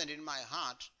mouth and in my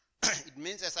heart, it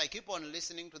means as I keep on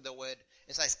listening to the word,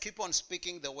 as I keep on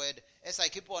speaking the word, as I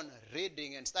keep on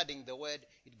reading and studying the word,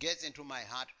 it gets into my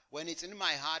heart. When it's in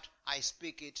my heart, I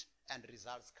speak it and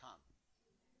results come.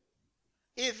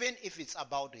 Even if it's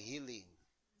about healing.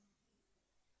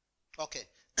 Okay,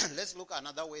 let's look at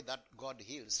another way that God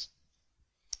heals.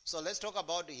 So let's talk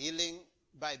about healing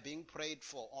by being prayed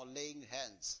for or laying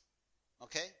hands.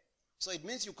 Okay? So it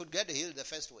means you could get healed the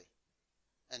first way.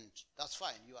 And that's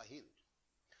fine, you are healed.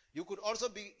 You could also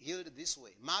be healed this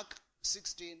way. Mark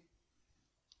 16,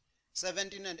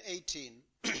 17 and 18.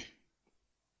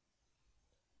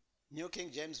 New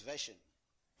King James Version.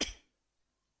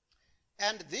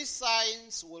 And these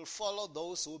signs will follow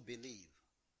those who believe.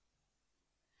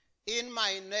 In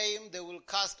my name they will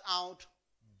cast out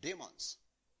demons.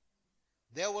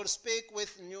 They will speak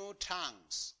with new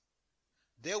tongues.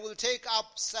 They will take up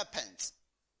serpents.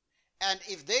 And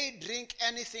if they drink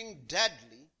anything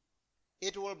deadly,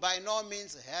 it will by no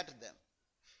means hurt them.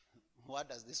 What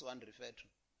does this one refer to?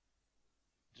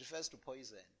 It refers to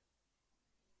poison.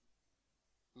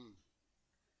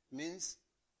 Means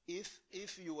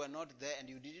if you were not there and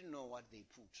you didn't know what they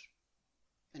put,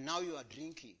 and now you are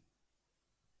drinking.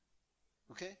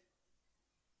 Okay?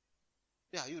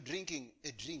 Yeah, you're drinking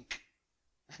a drink,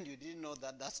 and you didn't know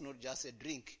that that's not just a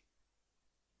drink.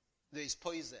 There is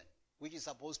poison, which is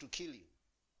supposed to kill you.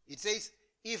 It says,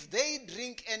 if they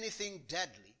drink anything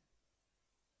deadly,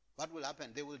 what will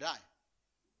happen? They will die.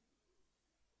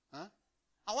 Huh?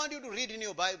 I want you to read in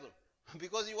your Bible,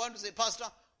 because you want to say, Pastor,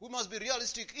 we must be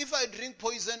realistic. If I drink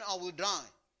poison, I will die.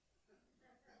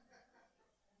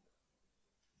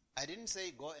 I didn't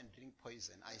say go and drink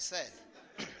poison. I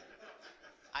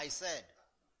said,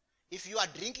 if you are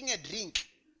drinking a drink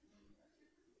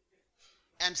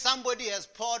and somebody has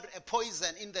poured a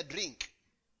poison in the drink,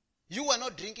 you were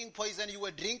not drinking poison, you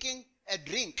were drinking a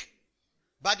drink,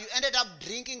 but you ended up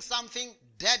drinking something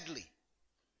deadly.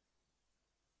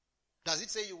 Does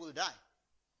it say you will die?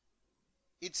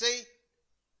 It says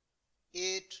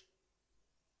it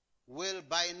will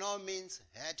by no means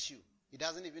hurt you. It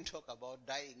doesn't even talk about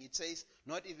dying. It says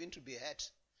not even to be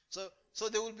hurt. So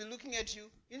they will be looking at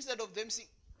you, instead of them saying,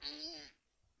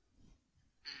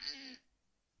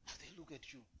 they look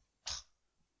at you.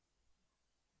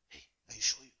 Hey, are you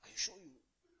sure? Are you sure you?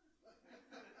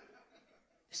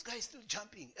 This guy is still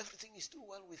jumping. Everything is still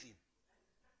well with him.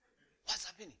 What's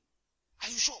happening? Are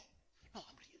you sure? No,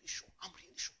 I'm really sure. I'm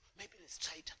really sure. Maybe let's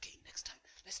try it again next time.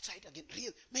 Let's try it again.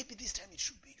 Maybe this time it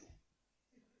should be you.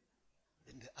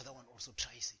 Then the other one also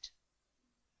tries it.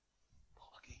 Go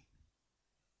again.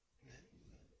 Then,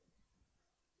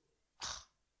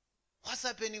 what's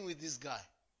happening with this guy?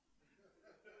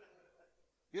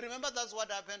 You remember that's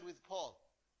what happened with Paul.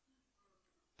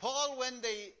 Paul, when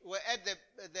they were at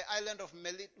the island of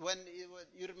Melita,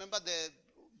 you remember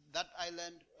that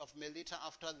island of Melita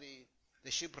after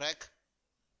the shipwreck,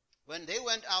 when they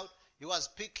went out, he was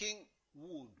picking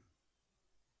wood.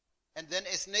 And then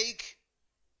a snake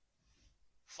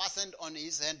fastened on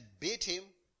his hand, bit him,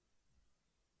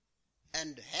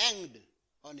 and hanged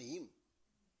on him.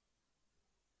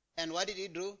 And what did he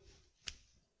do?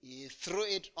 He threw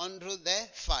it onto the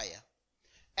fire.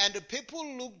 And the people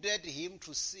looked at him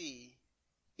to see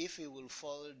if he will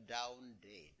fall down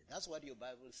dead. That's what your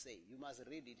Bible says. You must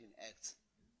read it in Acts.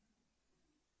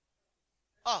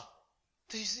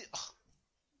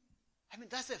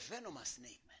 That's a venomous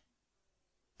snake, man.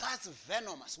 That's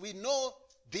venomous. We know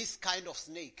this kind of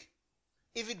snake.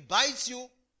 If it bites you,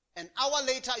 an hour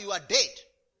later you are dead.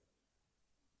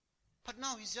 But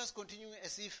now he's just continuing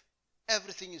as if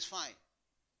everything is fine.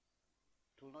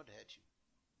 It will not hurt you.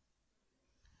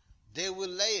 They will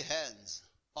lay hands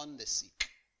on the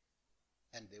sick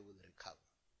and they will recover.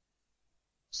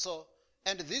 So,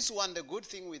 and this one, the good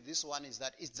thing with this one is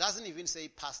that it doesn't even say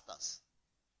pastors.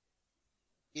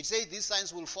 It says these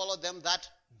signs will follow them that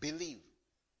believe.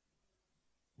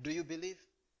 Do you believe?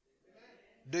 Amen.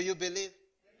 Do you believe? Amen.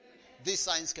 These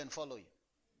signs can follow you.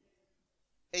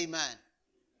 Amen.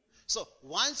 So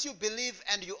once you believe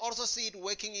and you also see it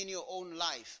working in your own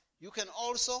life, you can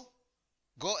also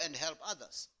go and help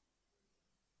others.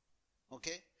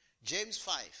 Okay? James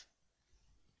 5,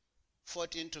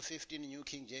 14 to 15, New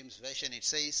King James Version, it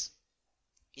says,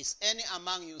 Is any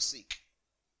among you sick?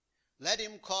 Let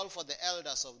him call for the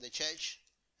elders of the church,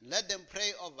 let them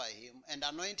pray over him, and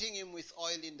anointing him with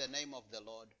oil in the name of the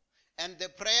Lord. And the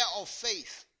prayer of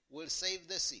faith will save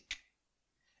the sick,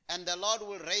 and the Lord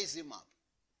will raise him up.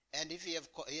 And if he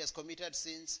has committed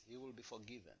sins, he will be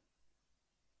forgiven.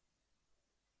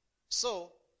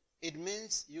 So, it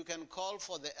means you can call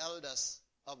for the elders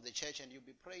of the church and you'll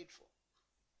be prayed for.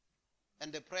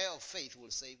 And the prayer of faith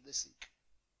will save the sick.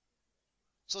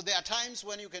 So there are times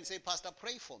when you can say, Pastor,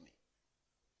 pray for me.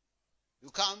 You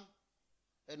come,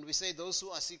 and we say those who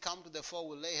are sick come to the fore,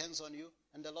 will lay hands on you,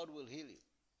 and the Lord will heal you.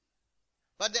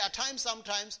 But there are times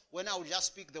sometimes when I will just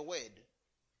speak the word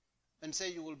and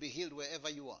say you will be healed wherever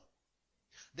you are.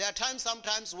 There are times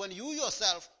sometimes when you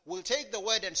yourself will take the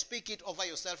word and speak it over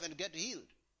yourself and get healed.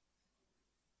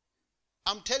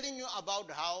 I'm telling you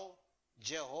about how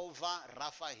Jehovah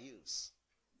Rapha heals.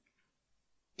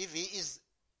 If he is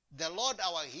the Lord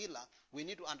our healer, we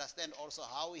need to understand also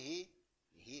how he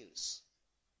heals.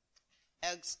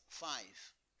 Acts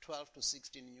 5:12 to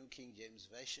 16, New King James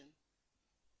Version.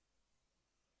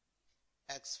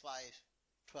 Acts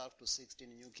 5:12 to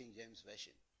 16, New King James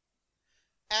Version.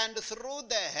 And through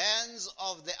the hands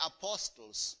of the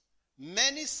apostles,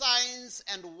 many signs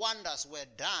and wonders were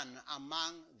done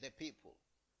among the people.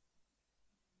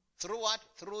 Through what?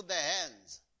 Through the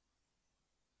hands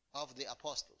of the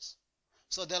apostles.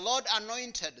 So the Lord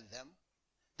anointed them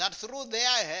that through their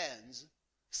hands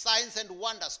signs and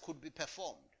wonders could be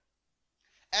performed.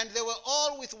 And they were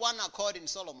all with one accord in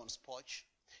Solomon's porch.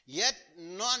 Yet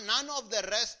none of the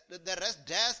rest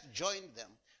dared join them,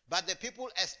 but the people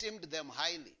esteemed them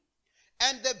highly.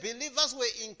 And the believers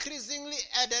were increasingly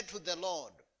added to the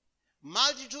Lord,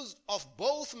 multitudes of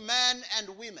both men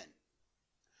and women,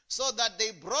 so that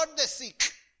they brought the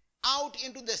sick out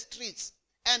into the streets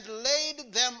and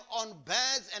laid them on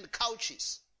beds and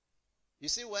couches. You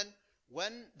see,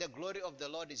 when the glory of the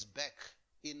Lord is back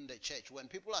in the church, when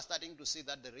people are starting to see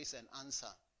that there is an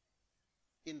answer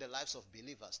in the lives of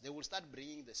believers, they will start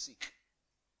bringing the sick.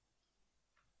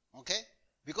 Okay?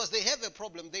 Because they have a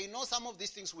problem. They know some of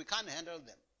these things, we can't handle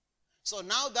them. So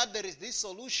now that there is this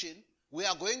solution, we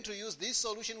are going to use this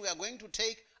solution. We are going to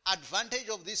take advantage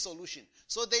of this solution.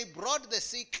 So they brought the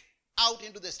sick out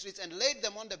into the streets and laid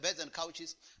them on the beds and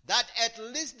couches, that at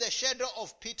least the shadow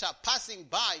of Peter passing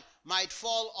by might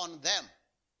fall on them.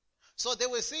 So they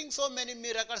were seeing so many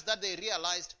miracles that they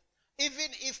realized, even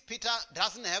if Peter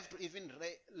doesn't have to even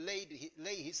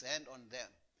lay his hand on them,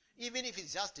 even if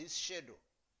it's just his shadow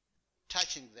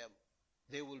touching them,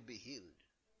 they will be healed.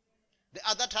 The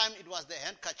other time it was the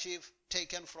handkerchief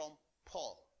taken from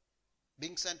Paul,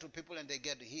 being sent to people and they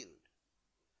get healed.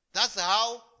 That's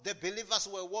how the believers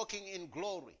were walking in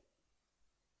glory.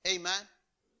 Amen.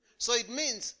 So it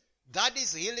means that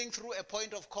is healing through a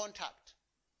point of contact.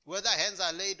 Whether hands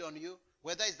are laid on you,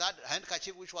 whether it's that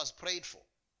handkerchief which was prayed for.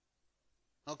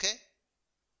 Okay?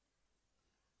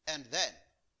 And then,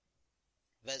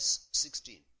 verse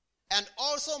 16. And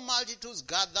also multitudes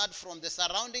gathered from the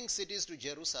surrounding cities to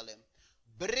Jerusalem,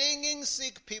 bringing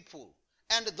sick people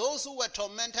and those who were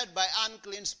tormented by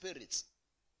unclean spirits.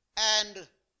 And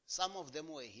some of them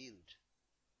were healed.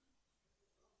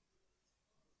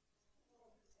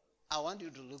 I want you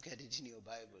to look at it in your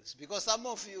Bibles. Because some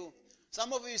of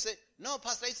you say, no,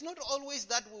 Pastor, it's not always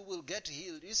that we will get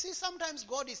healed. You see, sometimes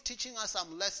God is teaching us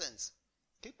some lessons.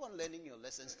 Keep on learning your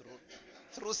lessons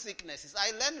through sicknesses.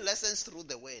 I learn lessons through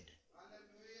the word.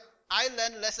 I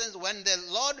learn lessons when the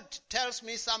Lord tells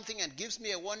me something and gives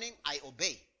me a warning, I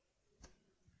obey.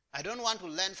 I don't want to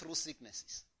learn through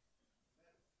sicknesses.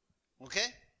 Okay?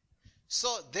 So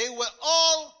they were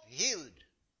all healed.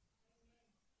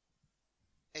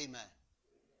 Amen.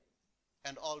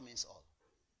 And all means all.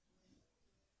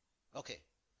 Okay.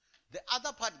 The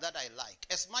other part that I like,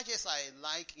 as much as I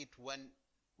like it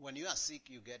when you are sick,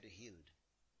 you get healed.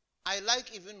 I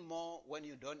like even more when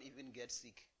you don't even get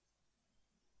sick.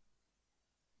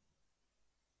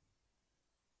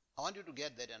 I want you to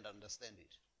get that and understand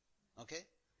it. Okay?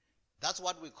 That's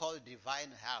what we call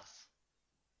divine health.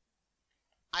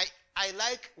 I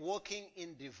like walking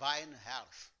in divine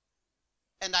health.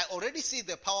 And I already see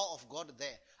the power of God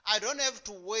there. I don't have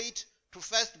to wait to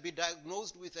first be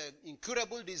diagnosed with an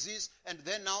incurable disease and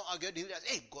then now I get healed.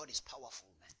 Hey, God is powerful,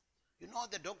 man. You know,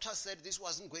 the doctor said this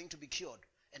wasn't going to be cured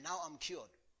and now I'm cured.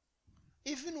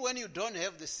 Even when you don't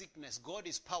have the sickness, God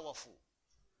is powerful.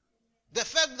 The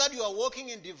fact that you are walking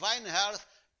in divine health,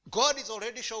 God is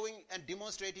already showing and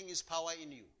demonstrating his power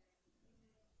in you.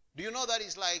 Do you know that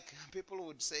it's like people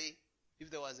would say, if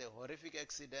there was a horrific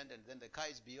accident and then the car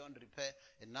is beyond repair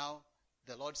and now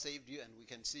the Lord saved you and we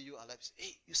can see you alive.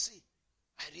 Hey, you see,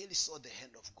 I really saw the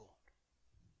hand of God.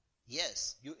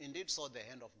 Yes, you indeed saw the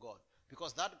hand of God.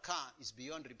 Because that car is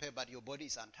beyond repair, but your body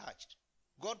is untouched.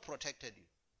 God protected you.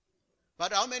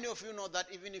 But how many of you know that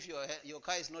even if your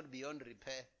car is not beyond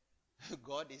repair,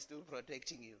 God is still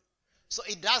protecting you? So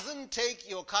it doesn't take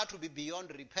your car to be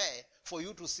beyond repair for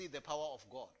you to see the power of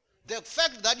God. The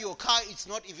fact that your car is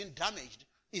not even damaged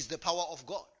is the power of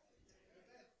God.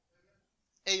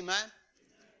 Amen?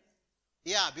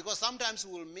 Yeah, because sometimes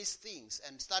we will miss things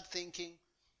and start thinking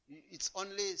it's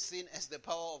only seen as the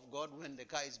power of God when the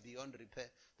car is beyond repair.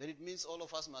 Then it means all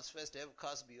of us must first have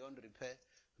cars beyond repair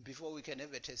before we can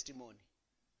have a testimony.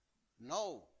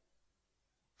 No.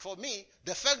 For me,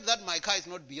 the fact that my car is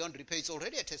not beyond repair is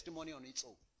already a testimony on its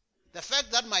own. The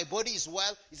fact that my body is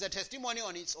well is a testimony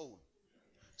on its own.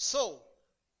 So,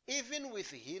 even with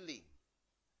healing,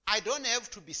 I don't have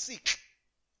to be sick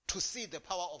to see the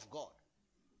power of God.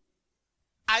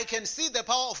 I can see the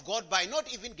power of God by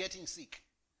not even getting sick.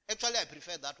 Actually, I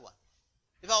prefer that one.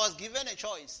 If I was given a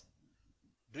choice,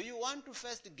 do you want to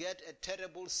first get a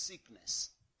terrible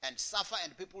sickness and suffer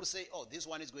and people say, oh, this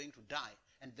one is going to die,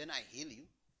 and then I heal you?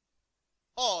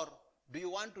 Or do you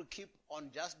want to keep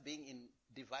on just being in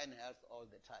divine health all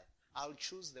the time? I'll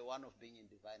choose the one of being in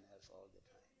divine health all the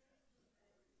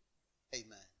time.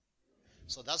 Amen.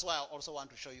 So that's why I also want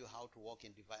to show you how to walk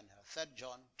in divine health. 3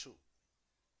 John 2,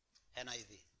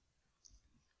 NIV.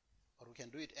 Or we can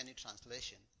do it any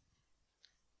translation.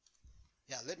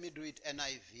 Yeah, let me do it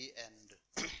NIV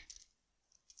and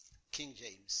King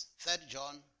James. 3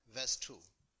 John verse 2.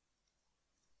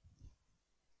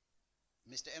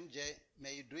 Mr. MJ,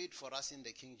 may you do it for us in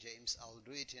the King James. I'll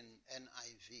do it in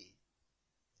NIV.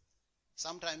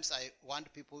 Sometimes I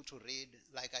want people to read,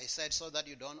 like I said, so that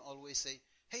you don't always say,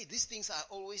 hey, these things are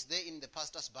always there in the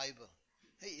pastor's Bible.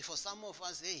 Hey, for some of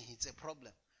us, hey, it's a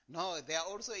problem. No, they are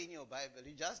also in your Bible.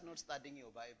 You're just not studying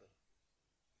your Bible.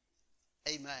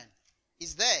 Amen.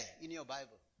 It's there in your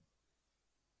Bible.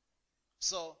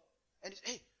 So, and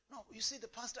hey, no, you see the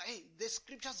pastor, hey, the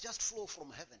scriptures just flow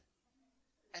from heaven.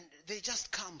 And they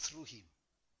just come through him.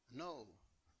 No.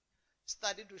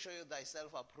 Study to show you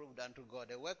thyself approved unto God,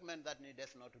 a workman that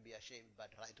needeth not to be ashamed, but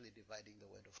rightly dividing the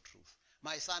word of truth.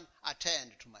 My son,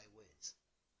 attend to my words.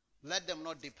 Let them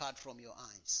not depart from your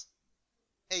eyes.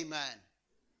 Amen.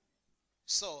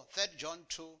 So, 3 John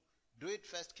 2, do it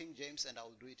first King James and I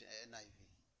will do it in NIV.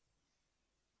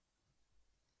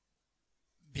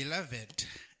 Beloved,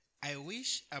 I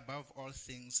wish above all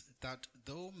things that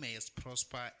thou mayest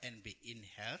prosper and be in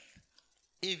health,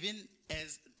 even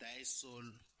as thy soul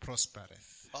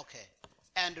prospereth. Okay.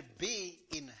 And be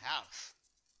in health.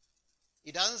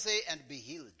 It doesn't say and be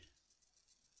healed.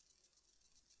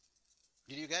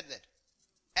 Did you get that?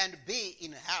 And be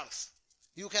in health.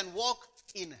 You can walk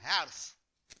in health.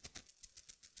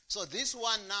 So this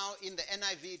one now in the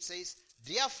NIV it says,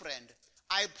 dear friend,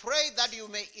 I pray that you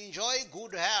may enjoy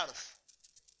good health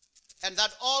and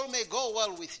that all may go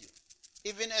well with you,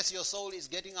 even as your soul is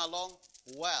getting along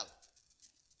well.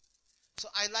 So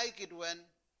I like it when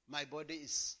my body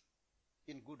is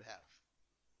in good health.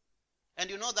 And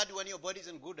you know that when your body is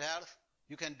in good health,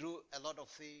 you can do a lot of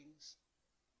things.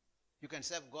 You can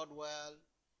serve God well.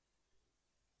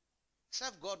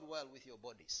 Serve God well with your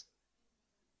bodies.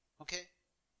 Okay?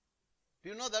 Do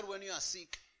you know that when you are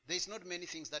sick, there's not many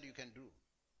things that you can do?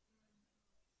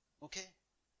 Okay?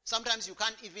 Sometimes you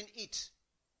can't even eat.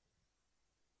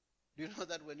 Do you know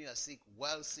that when you are sick,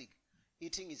 well sick,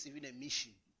 eating is even a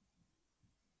mission?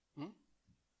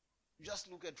 You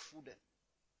just look at food.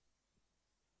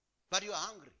 But you are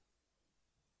hungry.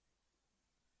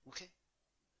 Okay?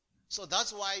 So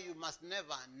that's why you must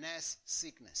never nurse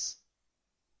sickness.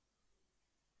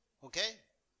 Okay?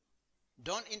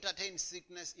 Don't entertain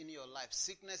sickness in your life.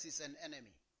 Sickness is an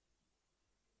enemy.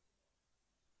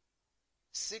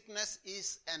 Sickness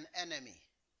is an enemy.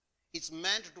 It's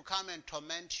meant to come and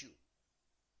torment you.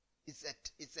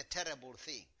 It's a terrible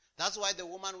thing. That's why the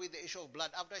woman with the issue of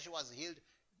blood, after she was healed,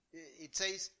 it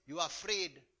says, you are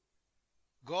freed.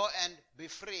 Go and be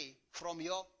free from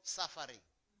your suffering.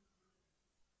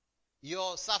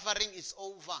 Your suffering is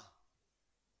over.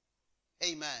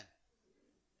 Amen.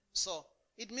 So,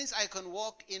 it means I can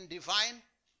walk in divine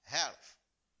health.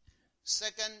 2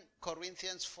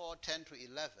 Corinthians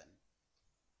 4:10-11.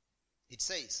 It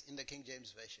says in the King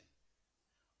James Version,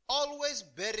 always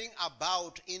bearing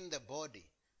about in the body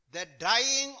the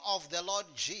dying of the Lord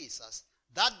Jesus,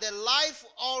 that the life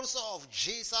also of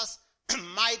Jesus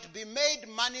might be made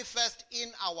manifest in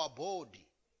our body.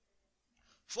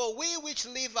 For we which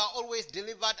live are always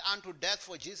delivered unto death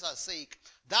for Jesus' sake,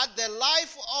 that the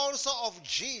life also of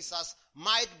Jesus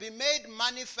might be made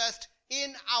manifest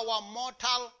in our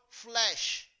mortal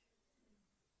flesh.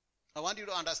 I want you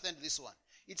to understand this one.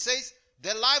 It says,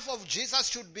 the life of Jesus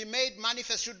should be made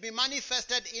manifest, should be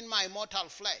manifested in my mortal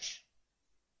flesh.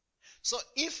 So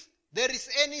if there is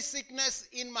any sickness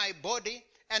in my body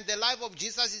and the life of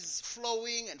Jesus is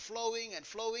flowing and flowing and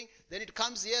flowing, then it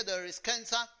comes here, there is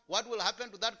cancer. What will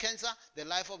happen to that cancer? The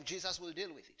life of Jesus will deal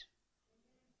with it.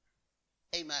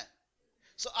 Amen.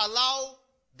 So allow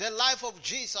the life of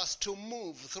Jesus to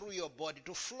move through your body,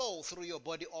 to flow through your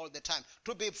body all the time,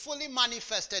 to be fully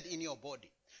manifested in your body.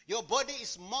 Your body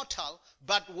is mortal,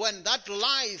 but when that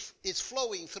life is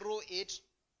flowing through it,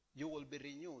 you will be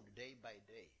renewed day by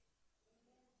day.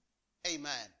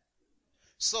 Amen.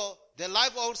 So the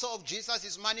life also of Jesus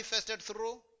is manifested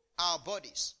through our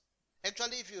bodies.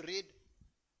 Actually, if you read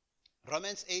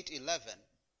Romans 8:11,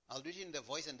 I'll read it in the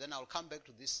voice and then I'll come back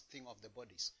to this thing of the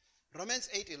bodies. Romans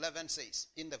 8:11 says,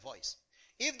 in the voice,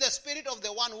 if the spirit of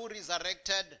the one who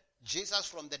resurrected Jesus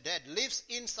from the dead lives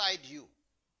inside you,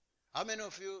 how many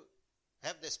of you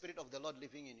have the Spirit of the Lord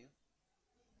living in you?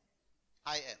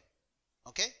 I am.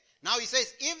 Okay? Now he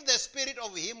says, if the Spirit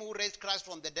of him who raised Christ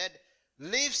from the dead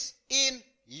lives in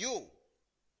you,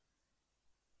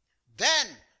 then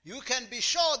you can be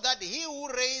sure that he who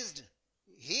raised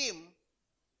him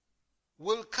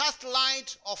will cast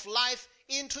light of life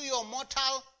into your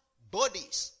mortal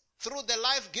bodies through the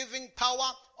life-giving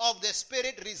power of the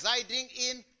Spirit residing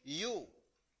in you.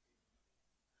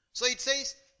 So it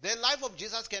says, the life of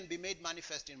Jesus can be made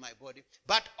manifest in my body,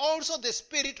 but also the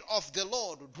Spirit of the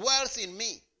Lord dwells in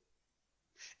me.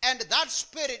 And that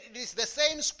Spirit, it is the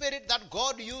same Spirit that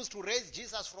God used to raise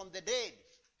Jesus from the dead.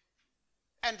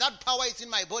 And that power is in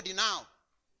my body now.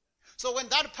 So when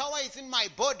that power is in my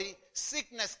body,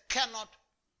 sickness cannot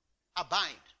abide.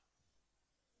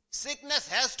 Sickness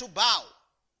has to bow.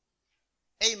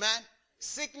 Amen.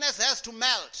 Sickness has to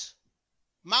melt.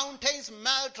 Mountains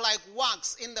melt like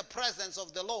wax in the presence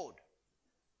of the Lord.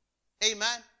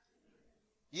 Amen.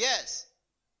 Yes.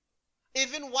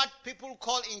 Even what people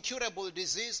call incurable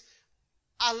disease,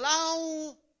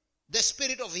 allow the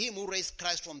Spirit of him who raised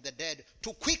Christ from the dead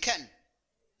to quicken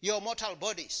your mortal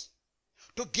bodies,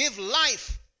 to give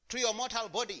life to your mortal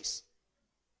bodies.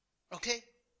 Okay?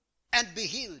 And be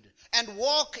healed and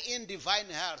walk in divine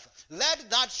health. Let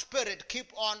that Spirit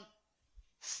keep on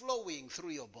flowing through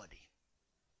your body.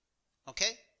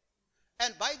 Okay?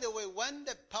 And by the way, when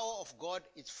the power of God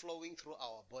is flowing through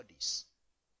our bodies,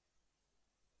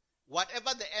 whatever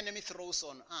the enemy throws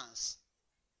on us,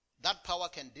 that power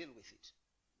can deal with it.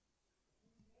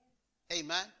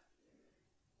 Amen?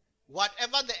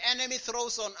 Whatever the enemy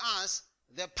throws on us,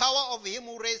 the power of him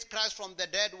who raised Christ from the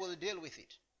dead will deal with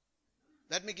it.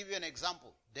 Let me give you an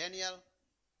example. Daniel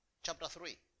chapter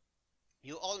 3.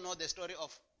 You all know the story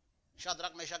of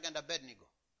Shadrach, Meshach, and Abednego.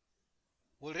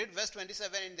 We'll read verse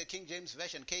 27 in the King James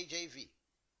Version, KJV.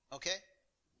 Okay?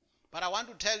 But I want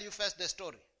to tell you first the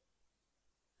story.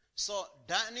 So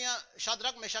Daniel,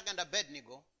 Shadrach, Meshach, and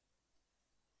Abednego,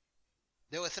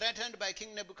 they were threatened by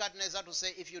King Nebuchadnezzar to say,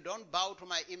 if you don't bow to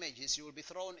my images, you will be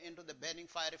thrown into the burning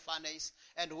fiery furnace.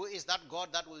 And who is that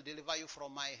God that will deliver you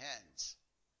from my hands?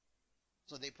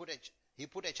 So he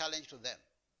put a challenge to them.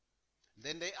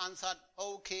 Then they answered,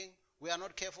 O king, we are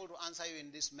not careful to answer you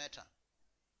in this matter.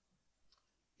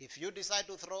 If you decide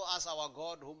to throw us, our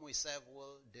God whom we serve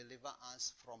will deliver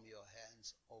us from your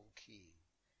hands, O king.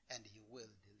 And he will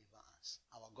deliver us.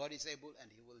 Our God is able and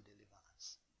he will deliver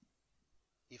us.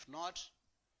 If not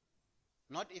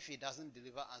if he doesn't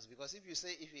deliver us, because if you say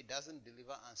if he doesn't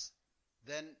deliver us,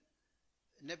 then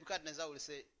Nebuchadnezzar will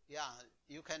say, yeah,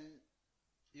 you can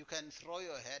throw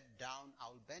your head down,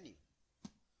 I'll burn you.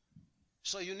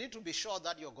 So you need to be sure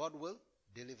that your God will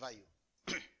deliver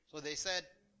you. So they said,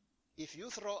 if you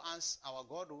throw us, our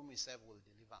God whom we serve will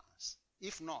deliver us.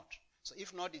 If not, so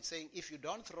if not, it's saying, if you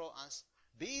don't throw us,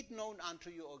 be it known unto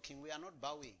you, O king, we are not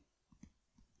bowing.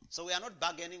 So we are not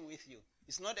bargaining with you.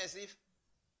 It's not as if,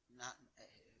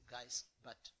 guys,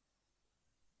 but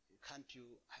can't you,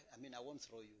 I won't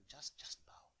throw you, just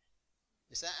bow.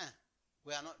 They say,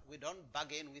 we don't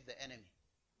bargain with the enemy.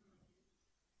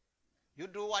 You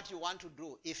do what you want to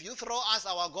do. If you throw us,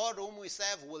 our God whom we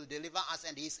serve will deliver us,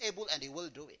 and he is able and he will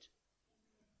do it.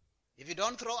 If you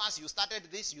don't throw us, you started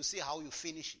this, you see how you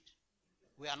finish it.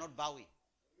 We are not bowing.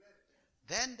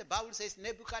 Then the Bible says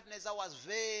Nebuchadnezzar was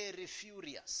very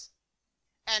furious.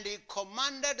 And he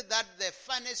commanded that the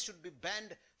furnace should be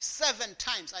burned 7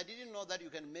 times. I didn't know that you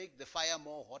can make the fire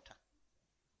more hotter.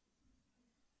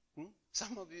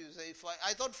 Some of you say,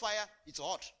 I thought fire, it's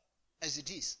hot as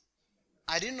it is.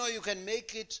 I didn't know you can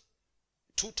make it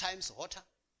 2 times hotter,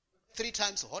 3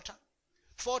 times hotter,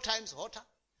 4 times hotter.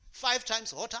 5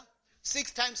 times hotter,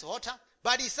 6 times hotter,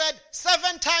 but he said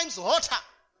 7 times hotter.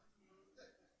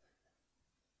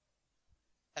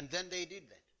 And then they did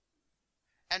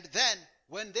that. And then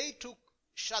when they took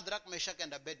Shadrach, Meshach,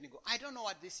 and Abednego, I don't know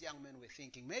what these young men were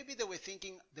thinking. Maybe they were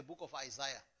thinking the book of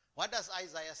Isaiah. What does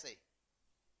Isaiah say?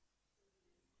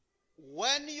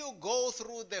 When you go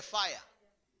through the fire,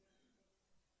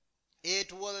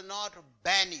 it will not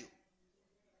burn you.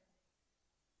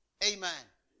 Amen.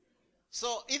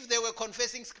 So if they were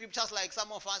confessing scriptures like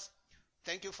some of us,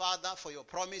 thank you, Father, for your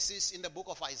promises in the book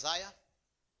of Isaiah.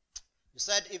 You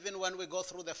said even when we go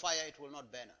through the fire, it will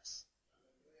not burn us.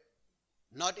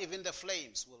 Not even the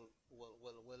flames will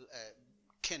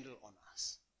kindle on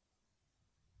us.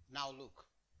 Now look,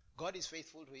 God is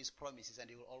faithful to his promises and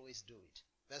he will always do it.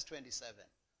 Verse 27,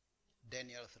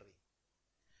 Daniel 3.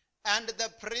 And the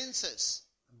princes,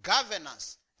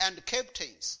 governors, and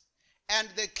captains, and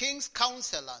the king's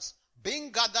counselors,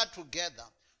 being gathered together,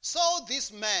 saw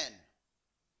this man,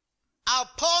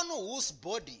 upon whose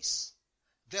bodies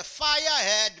the fire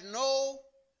had no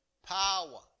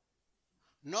power,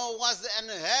 nor was an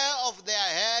hair of their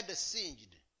head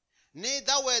singed,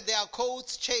 neither were their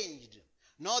coats changed,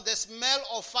 nor the smell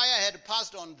of fire had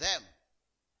passed on them.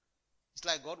 It's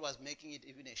like God was making it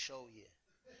even a show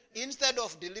here. Instead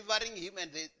of delivering him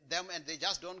and they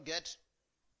just don't get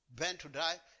burnt to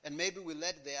die, and maybe we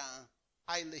let their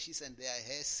eyelashes and their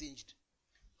hair singed.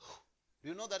 Do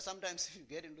you know that sometimes if you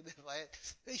get into the fire,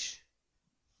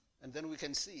 and then we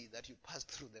can see that you passed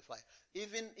through the fire.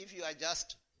 Even if you are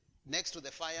just next to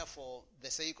the fire for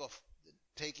the sake of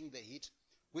taking the heat,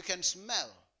 we can smell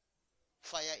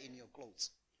fire in your clothes.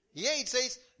 Here it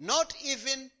says, not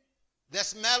even the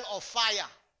smell of fire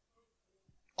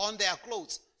on their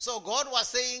clothes. So God was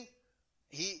saying,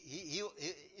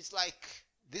 it's like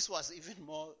this was even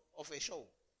more of a show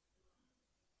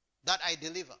that I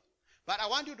deliver. But I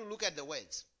want you to look at the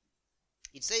words.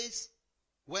 It says,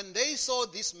 when they saw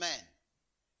this man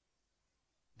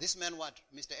what,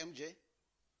 Mr. MJ?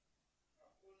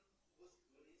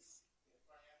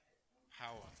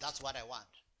 Power. That's what I want.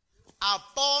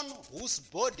 Upon whose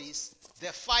bodies the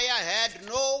fire had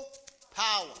no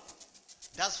power.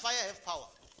 Does fire have power?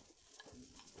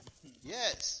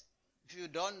 Yes. If you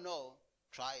don't know,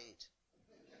 try it.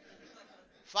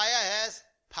 Fire has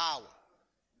power.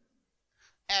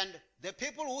 And the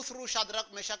people who threw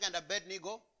Shadrach, Meshach, and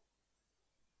Abednego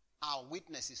are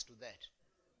witnesses to that.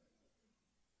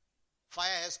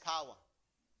 Fire has power.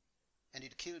 And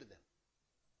it killed them.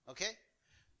 Okay?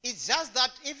 It's just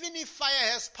that even if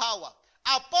fire has power,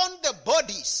 upon the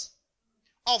bodies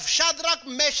of Shadrach,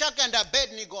 Meshach, and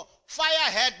Abednego,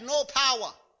 fire had no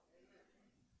power.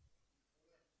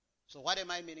 So what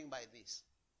am I meaning by this?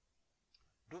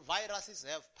 Do viruses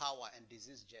have power and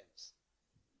disease germs?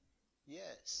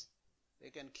 Yes, they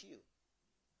can kill.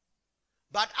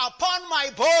 But upon my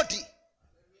body,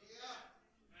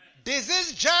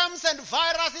 disease germs and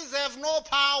viruses have no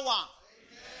power.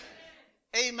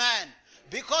 Amen.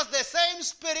 Because the same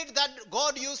spirit that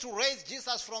God used to raise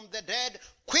Jesus from the dead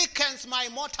quickens my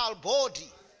mortal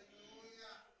body.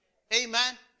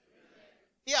 Amen.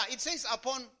 Yeah, it says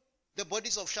upon the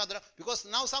bodies of Shadrach, because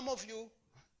now some of you,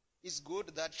 it's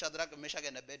good that Shadrach, Meshach,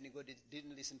 and Abednego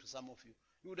didn't listen to some of you.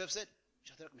 You would have said,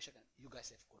 Shadrach, Meshach, you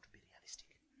guys have got to be realistic.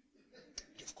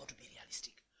 You've got to be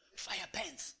realistic. Fire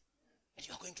burns and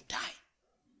you are going to die.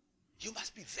 You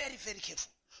must be very, very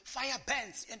careful. Fire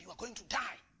burns and you are going to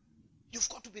die. You've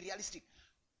got to be realistic.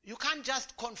 You can't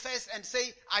just confess and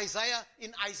say,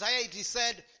 in Isaiah it is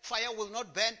said, fire will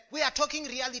not burn. We are talking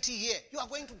reality here. You are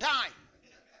going to die.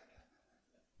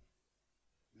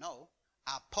 No.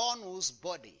 Upon whose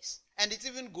bodies. And it's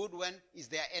even good when it's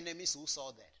their enemies who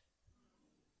saw that.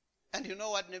 And you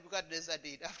know what Nebuchadnezzar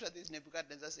did? After this,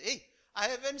 Nebuchadnezzar said, hey, I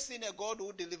haven't seen a God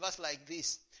who delivers like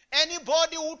this.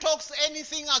 Anybody who talks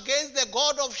anything against the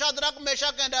God of Shadrach,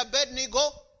 Meshach, and Abednego,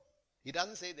 he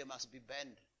doesn't say they must be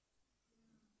burned.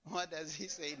 What does he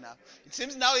say now? It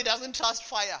seems now he doesn't trust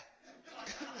fire.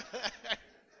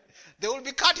 They will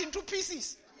be cut into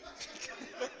pieces.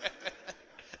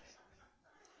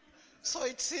 So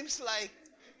it seems like,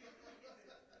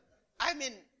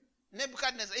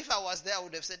 Nebuchadnezzar, if I was there, I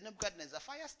would have said, Nebuchadnezzar,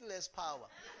 fire still has power.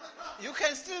 You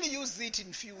can still use it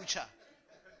in future.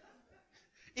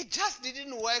 It just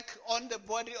didn't work on the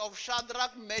body of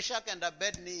Shadrach, Meshach, and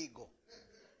Abednego.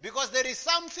 Because there is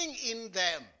something in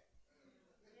them.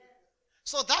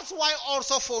 So that's why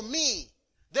also for me,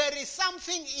 there is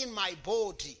something in my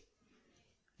body.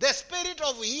 The spirit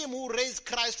of him who raised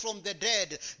Christ from the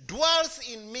dead dwells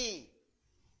in me.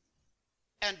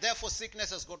 And therefore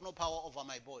sickness has got no power over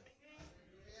my body.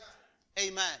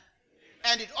 Amen.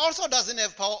 And it also doesn't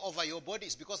have power over your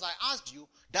bodies, because I asked you,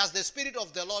 does the Spirit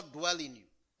of the Lord dwell in you?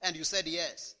 And you said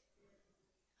yes.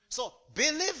 So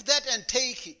believe that and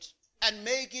take it and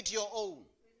make it your own.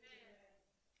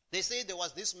 They say there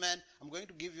was this man. I'm going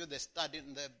to give you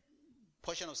the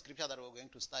portion of scripture that we're going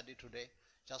to study today,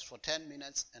 just for 10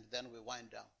 minutes, and then we wind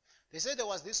down. They say there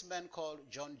was this man called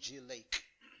John G. Lake.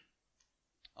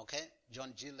 Okay?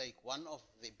 John G. Lake, one of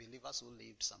the believers who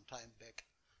lived some time back.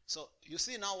 So you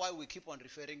see now why we keep on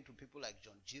referring to people like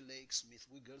John G. Lake, Smith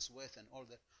Wigglesworth, and all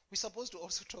that. We're supposed to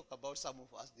also talk about some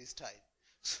of us this time.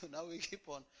 So now we keep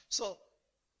on. So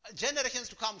generations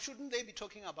to come, shouldn't they be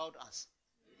talking about us?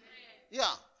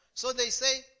 Yeah. So they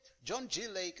say, John G.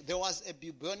 Lake, there was a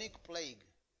bubonic plague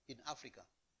in Africa.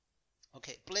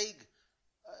 Okay, plague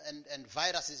and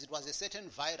viruses. It was a certain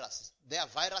virus. There are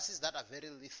viruses that are very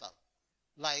lethal.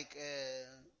 Like,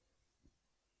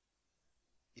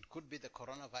 it could be the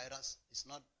coronavirus. It's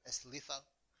not as lethal.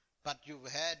 But you've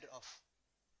heard of,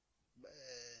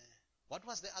 what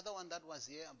was the other one that was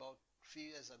here about a few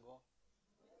years ago?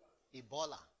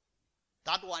 Ebola.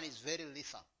 That one is very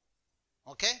lethal.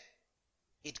 Okay?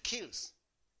 It kills.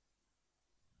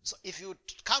 So if you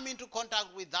come into contact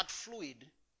with that fluid,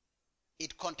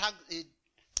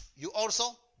 you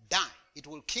also die. It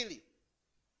will kill you.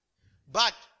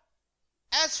 But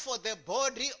as for the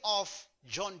body of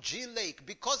John G. Lake,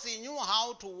 because he knew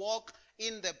how to walk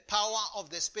in the power of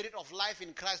the Spirit of life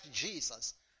in Christ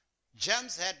Jesus,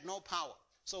 germs had no power.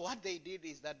 So what they did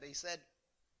is that they said,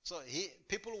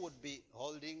 people would be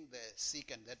holding the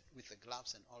sick and that with the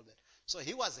gloves and all that. So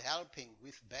he was helping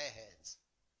with bare hands.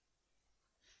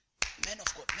 Man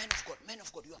of God, man of God, man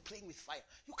of God, you are playing with fire.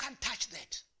 You can't touch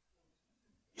that.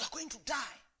 You are going to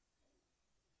die.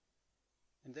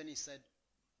 And then he said,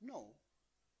 no.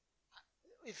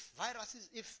 If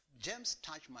germs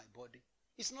touch my body,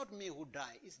 it's not me who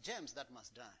die, it's germs that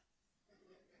must die.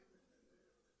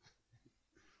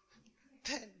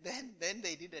 Then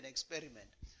they did an experiment.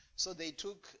 So they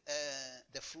took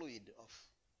the fluid of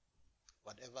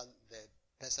whatever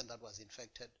the person that was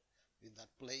infected with that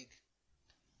plague,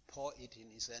 pour it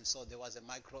in his hand. So there was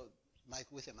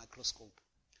with a microscope.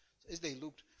 So as they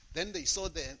looked, then they saw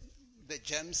the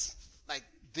germs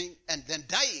and then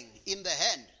dying in the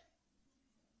hand.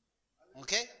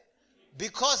 Okay?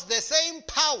 Because the same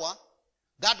power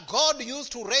that God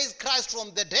used to raise Christ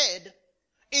from the dead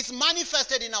is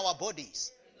manifested in our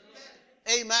bodies.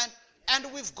 Amen. And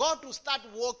we've got to start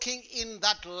walking in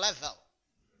that level.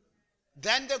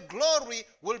 Then the glory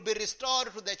will be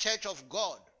restored to the church of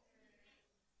God.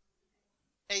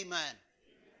 Amen.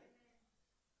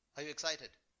 Are you excited?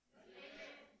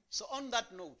 So on that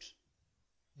note,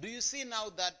 do you see now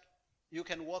that you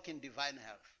can walk in divine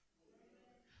health?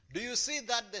 Do you see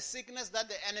that the sickness that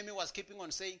the enemy was keeping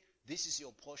on saying, this is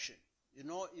your portion? You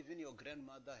know, even your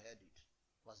grandmother had it.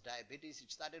 It was diabetes.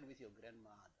 It started with your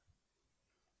grandmother.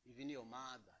 Even your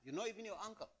mother. You know, even your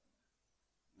uncle.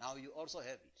 Now you also have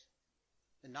it.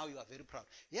 And now you are very proud.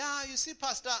 Yeah, you see,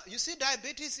 Pastor, you see,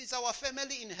 diabetes is our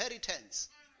family inheritance.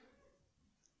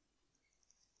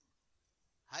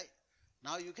 Hi.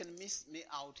 Now you can miss me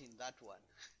out in that one.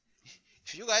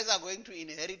 If you guys are going to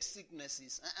inherit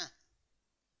sicknesses,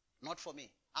 not for me.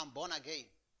 I'm born again.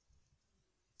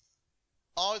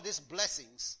 All these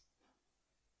blessings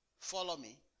follow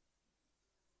me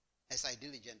as I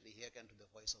diligently hearken to the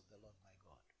voice of the Lord my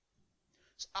God.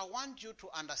 So I want you to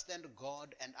understand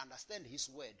God and understand His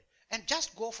word. And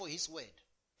just go for His word.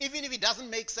 Even if it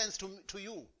doesn't make sense to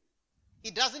you.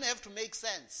 It doesn't have to make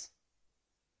sense.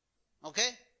 Okay?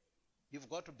 You've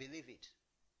got to believe it.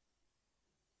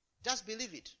 Just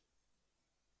believe it.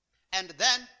 And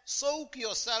then soak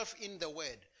yourself in the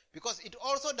word. Because it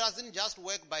also doesn't just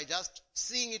work by just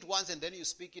seeing it once and then you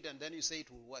speak it and then you say it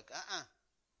will work.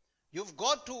 You've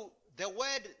got to, the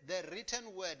word, the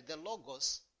written word, the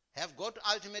logos, have got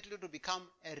ultimately to become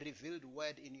a revealed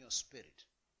word in your spirit.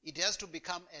 It has to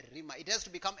become a rhema. It has to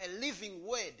become a living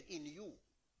word in you.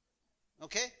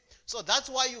 Okay? So that's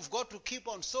why you've got to keep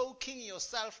on soaking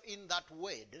yourself in that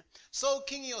word.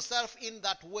 Soaking yourself in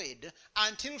that word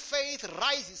until faith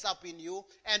rises up in you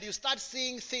and you start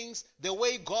seeing things the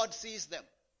way God sees them.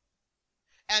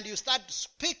 And you start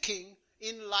speaking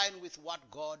in line with what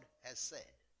God has said.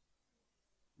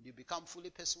 You become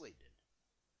fully persuaded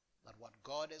that what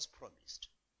God has promised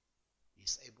He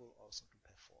is able also to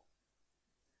perform.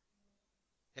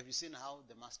 Have you seen how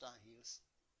the Master heals?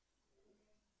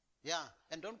 Yeah,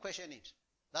 and don't question it.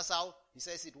 That's how He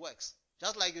says it works.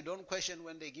 Just like you don't question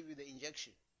when they give you the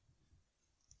injection.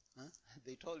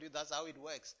 They told you that's how it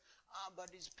works. But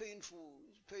it's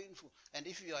painful. And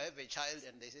if you have a child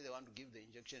and they say they want to give the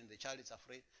injection and the child is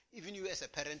afraid, even you as a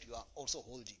parent, you are also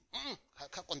holding.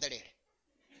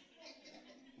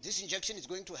 This injection is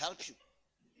going to help you.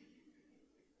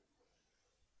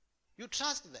 You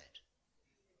trust that.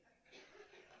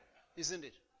 Isn't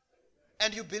it?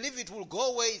 And you believe it will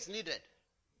go where it's needed.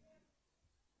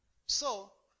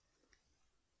 So,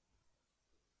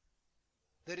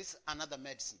 there is another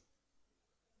medicine.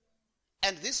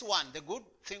 And this one, the good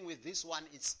thing with this one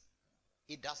is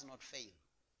it does not fail.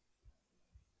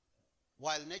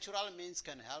 While natural means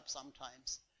can help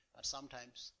sometimes, but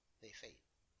sometimes they fail.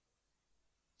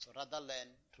 So rather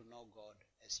learn to know God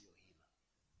as your healer.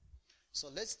 So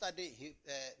let's study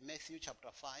Matthew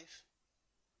chapter 5,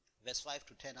 verse 5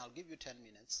 to 10. I'll give you 10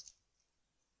 minutes.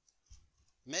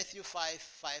 Matthew 5,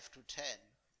 5 to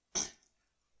 10.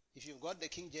 If you've got the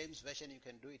King James Version, you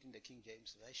can do it in the King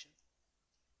James Version.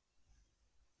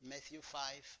 Matthew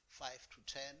 5, 5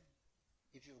 to 10.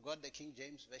 If you've got the King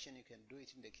James Version, you can do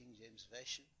it in the King James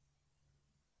Version.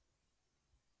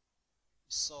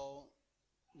 So,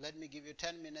 let me give you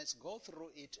 10 minutes. Go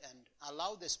through it and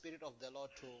allow the Spirit of the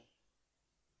Lord to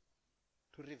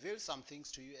reveal some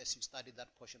things to you as you study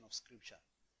that portion of Scripture.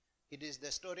 It is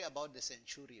the story about the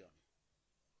centurion.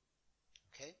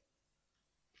 Okay?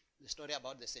 The story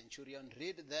about the centurion.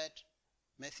 Read that,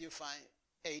 Matthew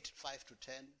 8, 5 to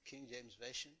 10, King James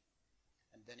Version,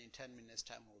 and then in 10 minutes'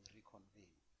 time we'll reconvene.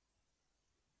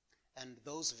 And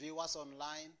those viewers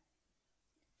online,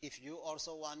 if you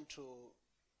also want to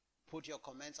put your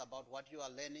comments about what you are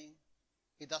learning,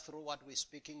 either through what we're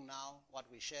speaking now, what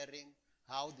we're sharing,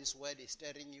 how this word is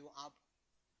stirring you up,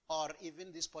 or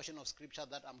even this portion of Scripture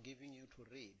that I'm giving you to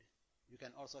read, you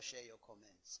can also share your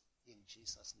comments in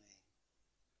Jesus' name.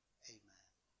 Amen.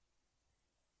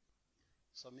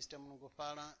 So Mr.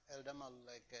 Mungupala, Elder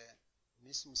Maluleke,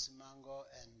 Miss Musimango,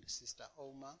 and Sister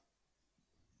Oma,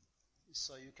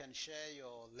 so you can share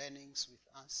your learnings with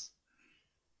us.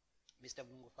 Mr.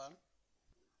 Mungupala?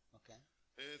 Okay.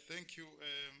 Thank you,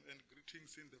 and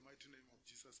greetings in the mighty name of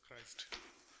Jesus Christ.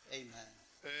 Amen.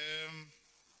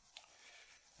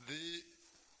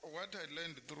 What I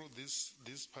learned through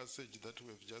this passage that we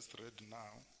have just read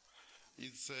now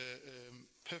is a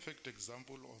perfect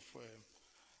example of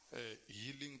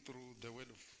healing through the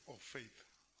word of faith,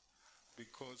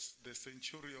 because the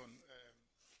centurion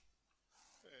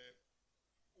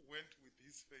went with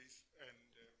his faith and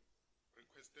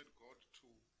requested God to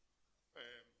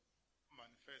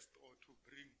manifest or to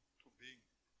bring to being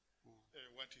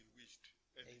what he wished,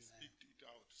 and Amen. He speaked it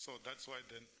out. So that's why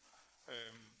then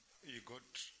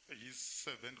his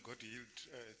servant got healed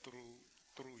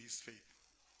through his faith.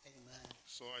 Amen.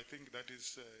 So I think that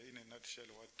is in a nutshell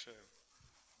what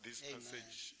this Amen.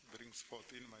 passage brings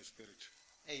forth in my spirit.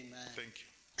 Amen. Thank you.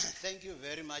 Thank you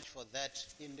very much for that.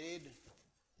 Indeed,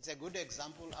 it's a good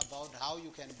example about how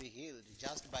you can be healed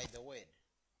just by the word,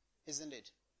 isn't it?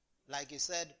 Like he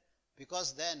said,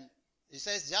 because then, he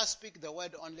says, just speak the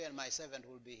word only and my servant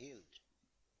will be healed.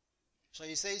 So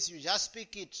he says, you just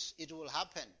speak it, it will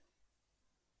happen.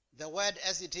 The word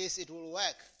as it is, it will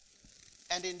work.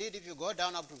 And indeed, if you go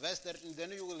down up to verse 13,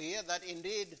 then you will hear that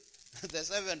indeed the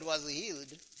servant was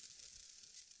healed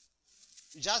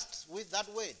just with that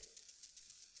word.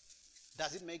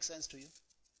 Does it make sense to you?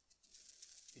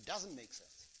 It doesn't make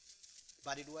sense,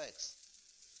 but it works.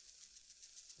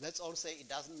 Let's all say it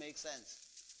doesn't make sense,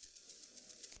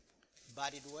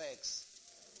 but it works.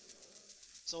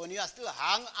 So when you are still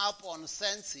hung up on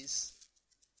senses,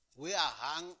 we are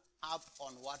hung up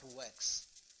on what works.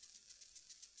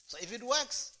 So if it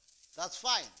works, that's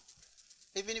fine,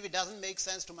 even if it doesn't make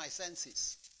sense to my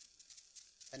senses.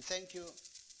 And thank you,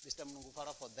 Mr.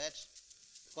 Mnungufara, for that,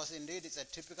 because indeed it's a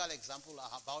typical example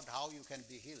about how you can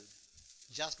be healed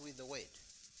just with the word.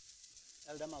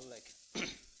 Elder Maluleke.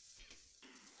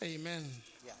 Amen.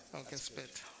 Yeah. Okay, that's good.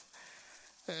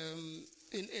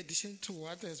 In addition to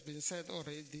what has been said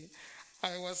already,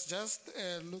 I was just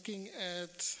looking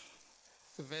at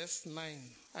verse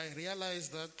 9. I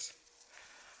realized that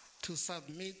to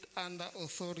submit under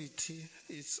authority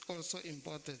is also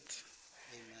important.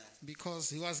 Amen.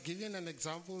 Because he was giving an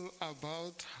example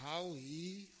about how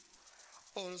he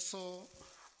also,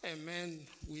 a man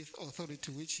with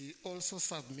authority, which he also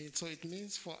submits. So it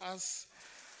means for us,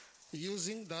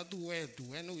 using that word,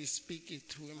 when we speak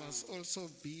it, we must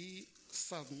also be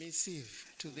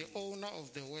submissive to the owner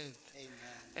of the word.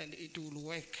 Amen. And it will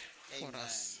work for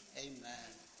us. Amen.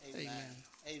 Amen. Amen.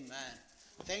 Amen.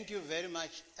 Thank you very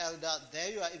much, Elder.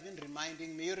 There you are even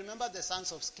reminding me. You remember the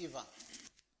sons of Sceva?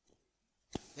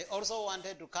 They also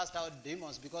wanted to cast out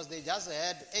demons because they just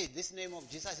heard, hey, this name of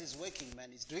Jesus is working, man.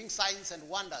 It's doing signs and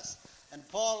wonders. And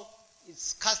Paul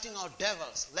is casting out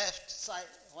devils, left, side,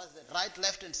 right,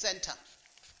 left, and center.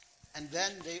 And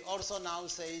then they also now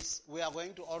says, we are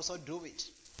going to also do it.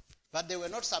 But they were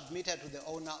not submitted to the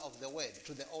owner of the word,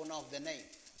 to the owner of the name.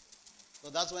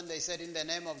 So that's when they said, in the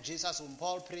name of Jesus, whom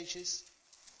Paul preaches.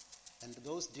 And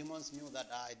those demons knew that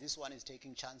this one is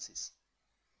taking chances.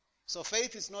 So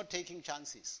faith is not taking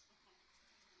chances.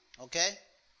 Okay?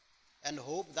 And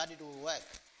hope that it will work.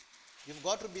 You've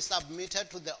got to be submitted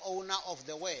to the owner of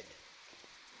the word.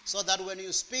 So that when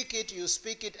you speak it,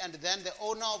 and then the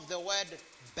owner of the word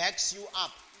backs you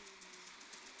up.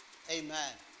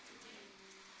 Amen.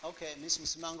 Okay, Miss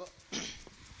Musimango.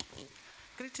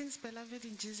 Greetings, beloved,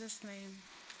 in Jesus' name.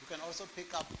 You can also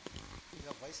pick up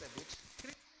your voice a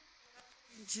bit.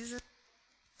 In Jesus.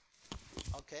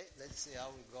 Okay, let's see how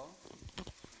we go.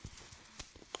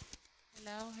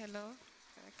 Hello.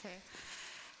 Okay.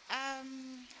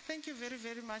 Thank you very,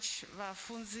 very much,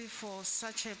 Vafunzi, for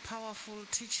such a powerful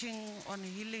teaching on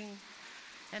healing,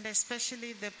 and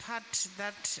especially the part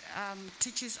that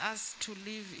teaches us to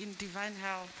live in divine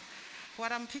health.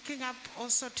 What I'm picking up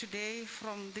also today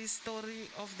from this story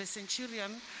of the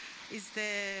centurion is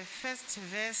the first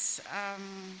verse,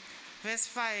 verse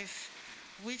 5,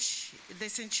 which the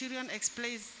centurion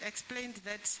explained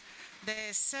that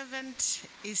the servant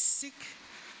is sick,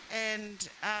 and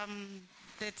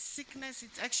that sickness is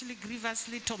actually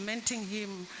grievously tormenting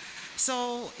him.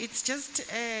 So it's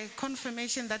just a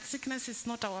confirmation that sickness is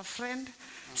not our friend.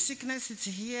 Sickness is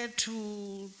here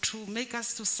to make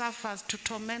us to suffer, to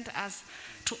torment us,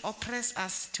 to oppress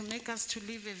us, to make us to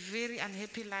live a very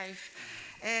unhappy life.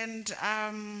 And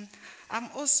I'm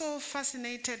also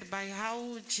fascinated by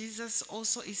how Jesus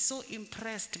also is so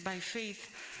impressed by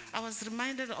faith. I was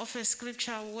reminded of a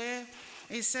scripture where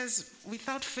it says,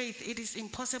 without faith, it is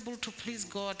impossible to please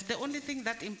God. The only thing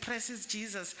that impresses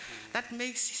Jesus, that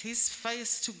makes his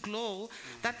face to glow,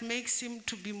 that makes him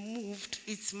to be moved,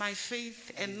 it's my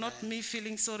faith and not me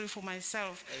feeling sorry for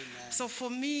myself. Amen. So for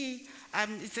me,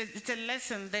 it's a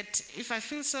lesson that if I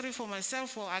feel sorry for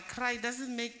myself or I cry,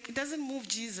 it doesn't move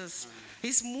Jesus.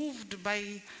 He's moved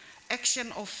by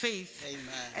action of faith. Amen.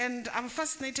 And I'm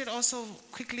fascinated also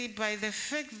quickly by the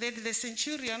fact that the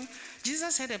centurion,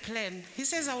 Jesus had a plan. He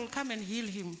says, I will come and heal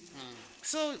him.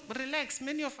 So relax.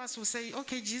 Many of us will say,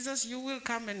 okay, Jesus, you will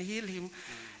come and heal him.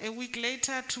 A week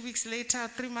later, 2 weeks later,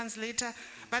 3 months later.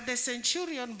 But the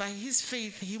centurion, by his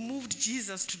faith, he moved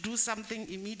Jesus to do something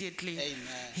immediately. Amen.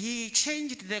 He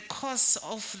changed the course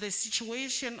of the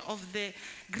situation of the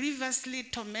grievously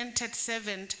tormented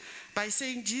servant by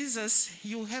saying, Jesus,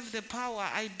 you have the power.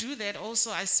 I do that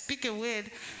also. I speak a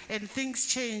word and things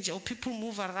change or people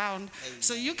move around. Amen.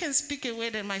 So you can speak a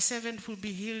word and my servant will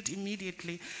be healed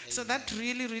immediately. Amen. So that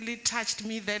really, really touched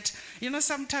me that,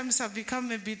 sometimes I've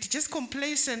become a bit just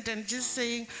complacent and just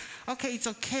saying, okay, it's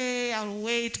okay, I'll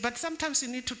wait. But sometimes you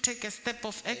need to take a step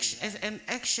of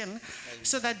action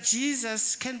so that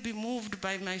Jesus can be moved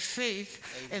by my faith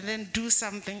and then do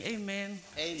something. Amen.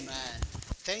 Amen.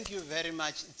 Thank you very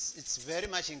much. It's very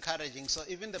much encouraging. So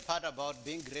even the part about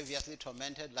being grievously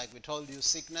tormented, like we told you,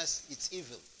 sickness, it's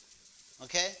evil.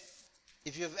 Okay?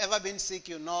 If you've ever been sick,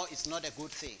 you know it's not a good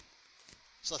thing.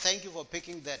 So thank you for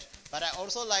picking that. But I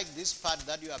also like this part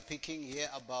that you are picking here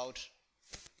about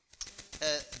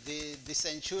the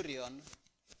centurion,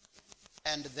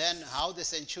 and then how the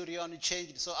centurion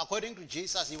changed. So according to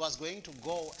Jesus, he was going to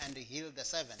go and heal the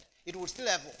servant. It would still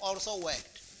have also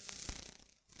worked.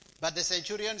 But the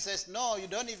centurion says, no, you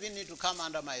don't even need to come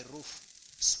under my roof.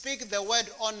 Speak the word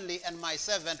only and my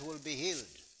servant will be healed.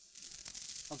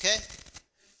 Okay?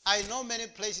 I know many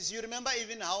places. You remember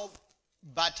even how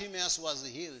Bartimaeus was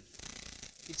healed.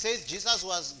 It says Jesus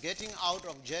was getting out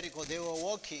of Jericho. They were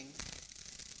walking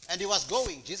and he was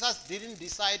going. Jesus didn't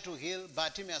decide to heal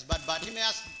Bartimaeus, but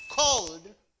Bartimaeus called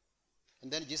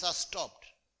and then Jesus stopped.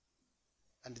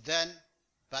 And then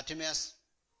Bartimaeus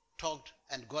talked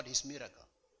and got his miracle.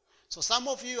 So some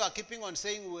of you are keeping on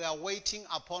saying we are waiting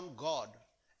upon God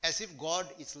as if God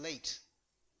is late.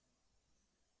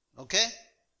 Okay?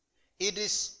 It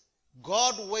is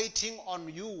God waiting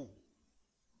on you.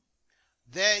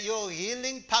 Your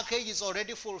healing package is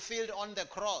already fulfilled on the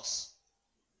cross.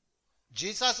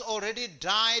 Jesus already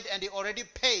died and he already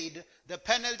paid the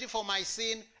penalty for my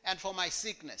sin and for my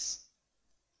sickness.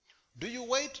 Do you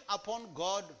wait upon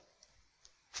God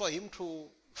for him to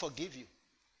forgive you?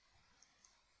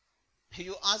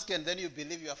 You ask and then you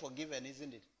believe you are forgiven,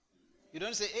 isn't it? You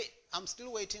don't say, hey, I'm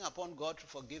still waiting upon God to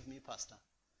forgive me, Pastor.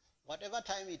 Whatever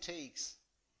time it takes.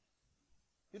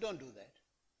 You don't do that.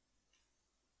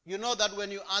 You know that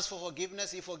when you ask for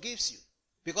forgiveness, he forgives you,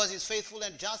 because he's faithful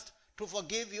and just to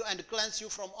forgive you and cleanse you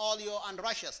from all your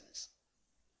unrighteousness.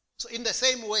 So in the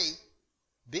same way,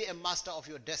 be a master of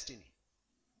your destiny.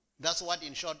 That's what,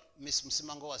 in short, Miss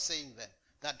Msimango was saying then,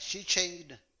 that he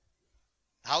changed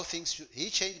how things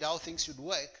should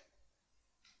work.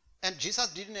 And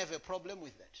Jesus didn't have a problem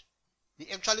with that.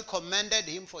 He actually commended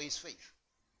him for his faith.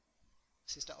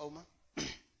 Sister Oma.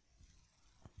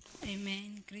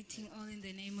 Amen. Greeting all in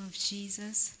the name of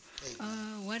Jesus.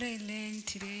 What I learned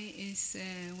today is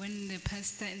when the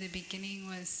pastor in the beginning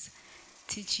was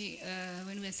teaching,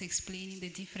 when he was explaining the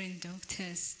different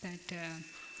doctors, that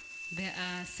there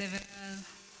are several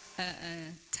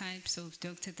types of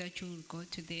doctors that you will go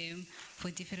to them for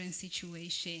different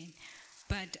situations.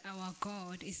 But our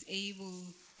God is able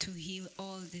to heal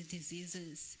all the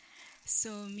diseases. So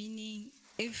meaning,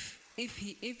 if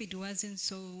it wasn't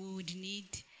so, we would need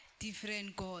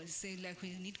different gods. Say like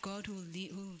we need God who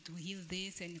will heal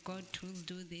this and God who will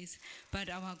do this. But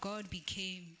our God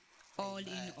became all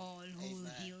in all, who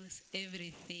heals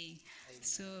everything. Amen.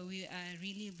 So we are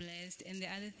really blessed. And the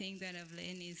other thing that I've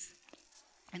learned is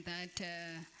that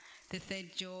the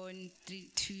 3 John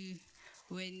 3:2,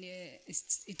 when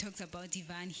it talks about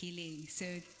divine healing. So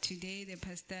today the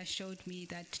pastor showed me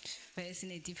that verse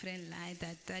in a different light,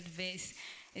 that verse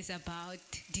is about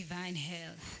divine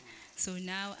health. So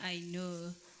now I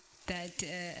know that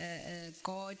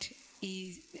God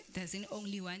doesn't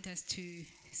only want us to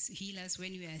heal us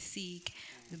when we are sick,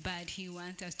 but he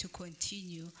wants us to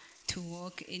continue to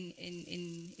walk in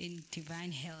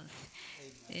divine health.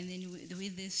 Amen. And then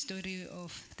with this story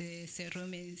of the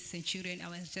Roman centurion, I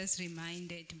was just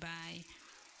reminded by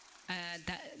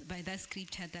that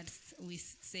scripture that we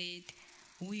said,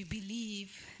 we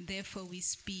believe, therefore we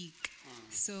speak.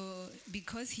 So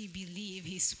because he believed,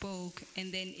 he spoke.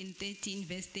 And then in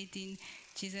verse 13,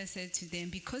 Jesus said to them,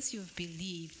 because you've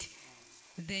believed,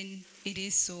 then it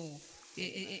is so.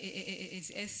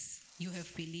 It's as you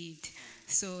have believed.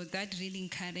 So that really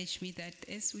encouraged me that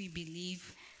as we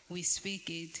believe, we speak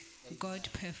it, amen, God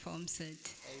performs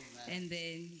it. Amen. And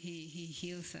then he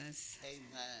heals us.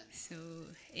 Amen. So,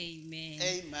 amen.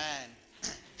 Amen.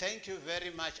 Thank you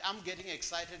very much. I'm getting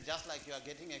excited just like you are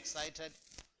getting excited.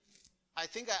 I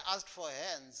think I asked for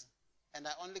hands, and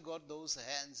I only got those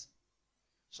hands.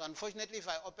 So unfortunately, if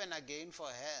I open again for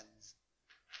hands,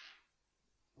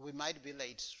 we might be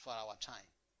late for our time.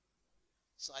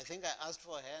 So I think I asked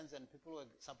for hands, and people were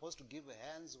supposed to give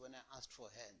hands when I asked for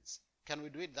hands. Can we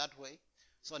do it that way?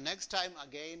 So next time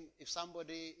again,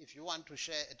 if you want to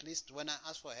share, at least when I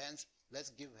ask for hands, let's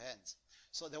give hands.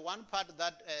 So the one part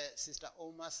that Sister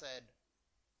Oma said,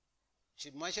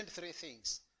 she mentioned 3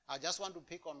 things. I just want to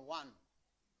pick on one.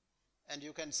 And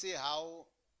you can see how,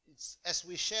 as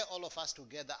we share all of us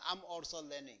together, I'm also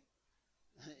learning.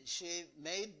 She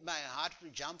made my heart to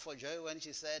jump for joy when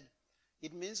she said,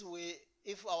 it means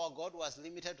if our God was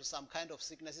limited to some kind of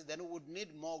sicknesses, then we would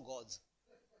need more gods.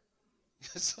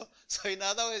 So in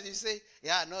other words, you say,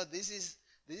 yeah, no, this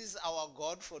is our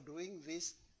God for doing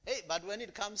this. Hey, but when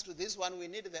it comes to this one, we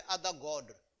need the other God.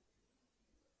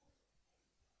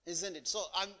 Isn't it? So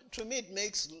to me, it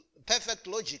makes perfect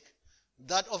logic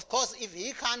that, of course, if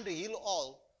he can't heal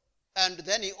all, and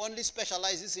then he only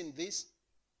specializes in this,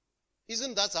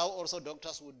 isn't that how also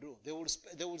doctors would do?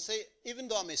 They would say, even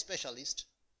though I'm a specialist,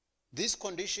 this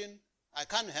condition I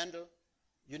can't handle,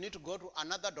 you need to go to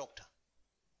another doctor.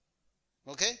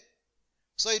 Okay?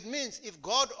 So it means if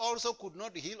God also could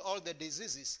not heal all the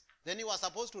diseases, then he was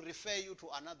supposed to refer you to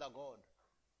another God.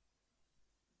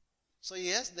 So he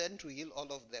has then to heal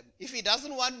all of them. If he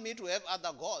doesn't want me to have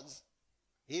other gods,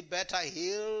 he better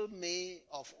heal me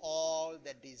of all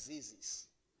the diseases.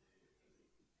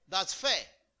 That's fair.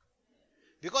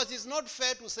 Because it's not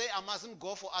fair to say I mustn't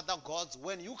go for other gods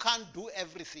when you can't do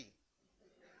everything.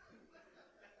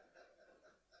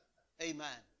 Amen.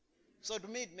 So to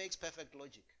me it makes perfect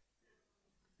logic.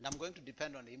 And I'm going to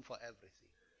depend on him for everything.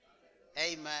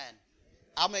 Amen.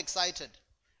 I'm excited.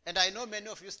 And I know many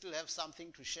of you still have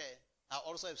something to share. I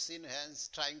also have seen hands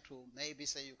trying to maybe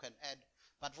say you can add.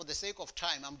 But for the sake of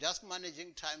time, I'm just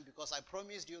managing time because I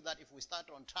promised you that if we start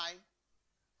on time,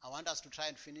 I want us to try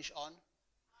and finish on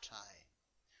time.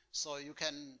 So you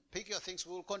can pick your things.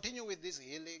 We'll continue with this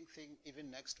healing thing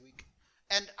even next week.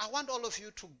 And I want all of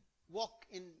you to walk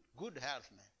in good health,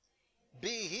 man.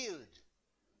 Be healed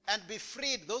and be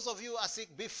freed. Those of you who are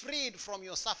sick, be freed from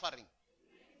your suffering.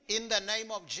 In the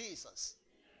name of Jesus.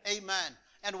 Amen.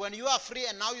 And when you are free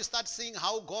and now you start seeing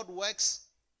how God works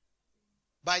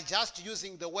by just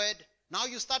using the word, now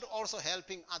you start also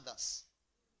helping others.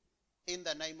 In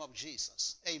the name of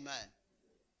Jesus. Amen.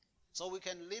 So we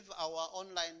can leave our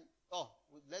online,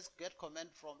 let's get comment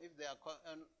from, if there are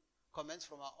comments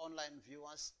from our online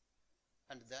viewers,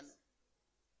 and then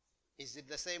is it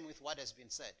the same with what has been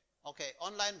said? Okay,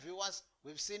 online viewers,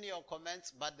 we've seen your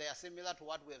comments, but they are similar to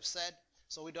what we have said,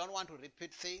 so we don't want to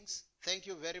repeat things. Thank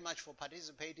you very much for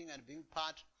participating and being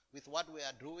part with what we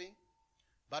are doing.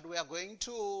 But we are going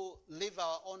to leave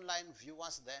our online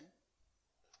viewers then,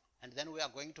 and then we are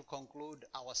going to conclude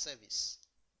our service.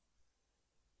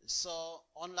 So,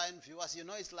 online viewers,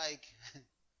 it's like,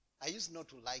 I used not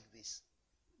to like this,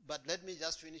 but let me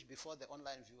just finish before the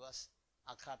online viewers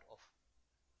are cut off.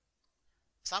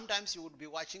 Sometimes you would be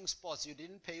watching sports, you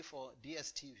didn't pay for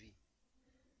DSTV.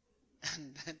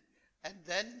 And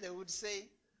then they would say,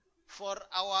 for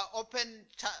our open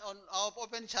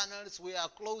channels, we are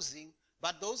closing,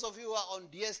 but those of you who are on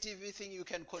DSTV think you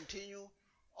can continue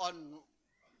on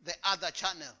the other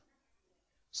channel.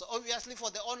 So obviously for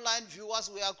the online viewers,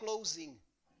 we are closing.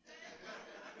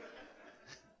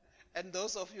 And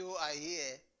those of you who are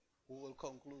here, we will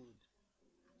conclude.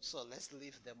 So let's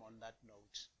leave them on that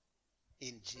note.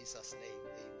 In Jesus' name,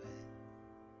 amen.